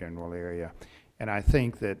in the general area. And I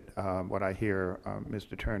think that what I hear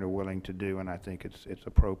Mr. Turner willing to do, and I think it's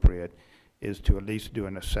appropriate, is to at least do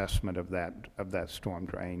an assessment of that storm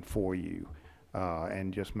drain for you,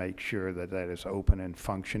 and just make sure that that is open and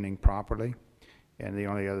functioning properly. And the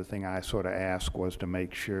only other thing I sort of asked was to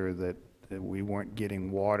make sure that we weren't getting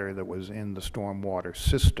water that was in the stormwater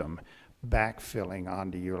system backfilling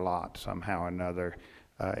onto your lot somehow or another,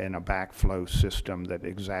 in a backflow system that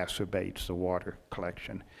exacerbates the water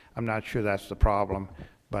collection. I'm not sure that's the problem,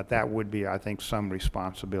 but that would be, I think, some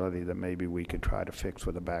responsibility that maybe we could try to fix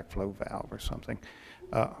with a backflow valve or something.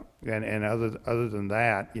 And other than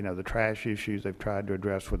that, you know, the trash issues they've tried to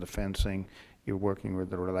address with the fencing, you're working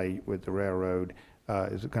with the railroad,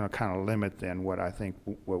 is going to kind of limit then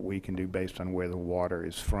what we can do based on where the water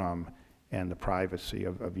is from and the privacy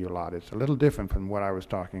of your lot. It's a little different from what I was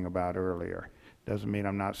talking about earlier. Doesn't mean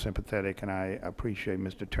I'm not sympathetic, and I appreciate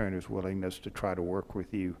Mr. Turner's willingness to try to work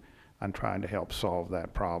with you on trying to help solve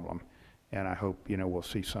that problem. And I hope, you know, we'll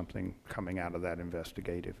see something coming out of that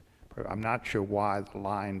investigative. I'm not sure why the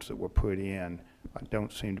lines that were put in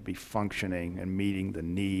don't seem to be functioning and meeting the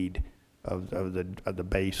need of the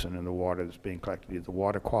basin and the water that's being collected. Either the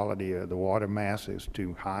water quality or the water mass is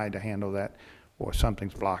too high to handle that, or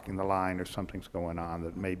something's blocking the line, or something's going on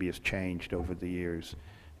that maybe has changed over the years.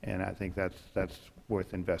 And I think that's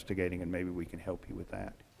worth investigating, and maybe we can help you with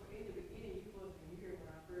that. Well, in the beginning, you wasn't here when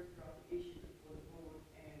I first brought the issue before the board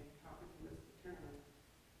and talking to Mr. Turner.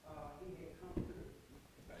 He had come to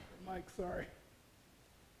the Mike, sorry.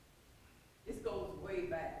 This goes way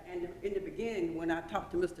back. And in the beginning, when I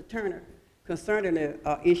talked to Mr. Turner concerning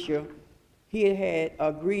the issue, he had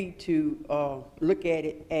agreed to look at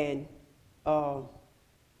it and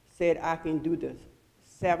said I can do the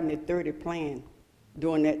 70-30 plan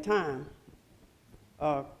during that time.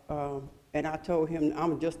 And I told him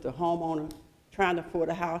I'm just a homeowner trying to afford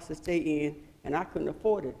a house to stay in, and I couldn't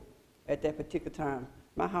afford it at that particular time.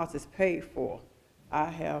 My house is paid for. I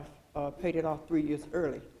have paid it off 3 years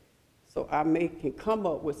early. So I can come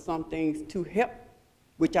up with some things to help,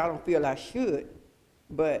 which I don't feel I should,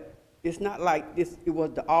 but it's not like this. It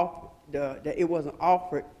was it wasn't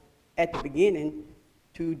offered at the beginning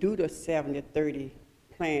to do the 70-30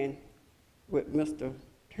 plan with Mr.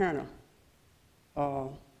 Turner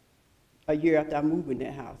a year after I moved in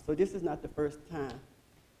that house. So this is not the first time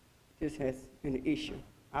this has been an issue.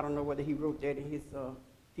 I don't know whether he wrote that in his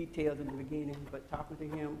details in the beginning, but talking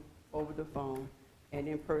to him over the phone and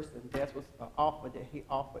in person, that was an offer that he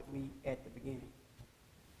offered me at the beginning.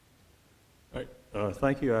 All right,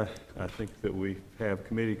 thank you. I think that we have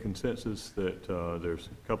committee consensus that there's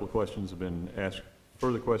a couple of questions have been asked,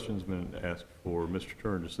 further questions have been asked for Mr.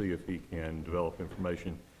 Turner to see if he can develop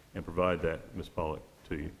information and provide that, Ms. Pollock,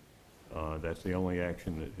 to you. That's the only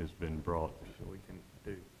action that has been brought that we can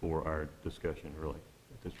do for our discussion, really,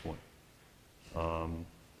 at this point.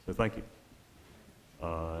 So thank you.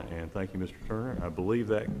 And thank you, Mr. Turner. I believe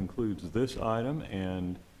that concludes this item,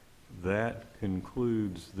 and that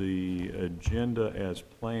concludes the agenda as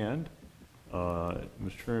planned.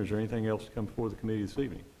 Mr. Turner, is there anything else to come before the committee this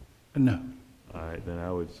evening? No. All right, then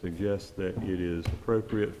I would suggest that it is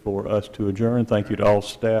appropriate for us to adjourn. Thank you to all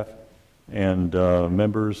staff and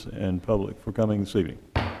members and public for coming this evening.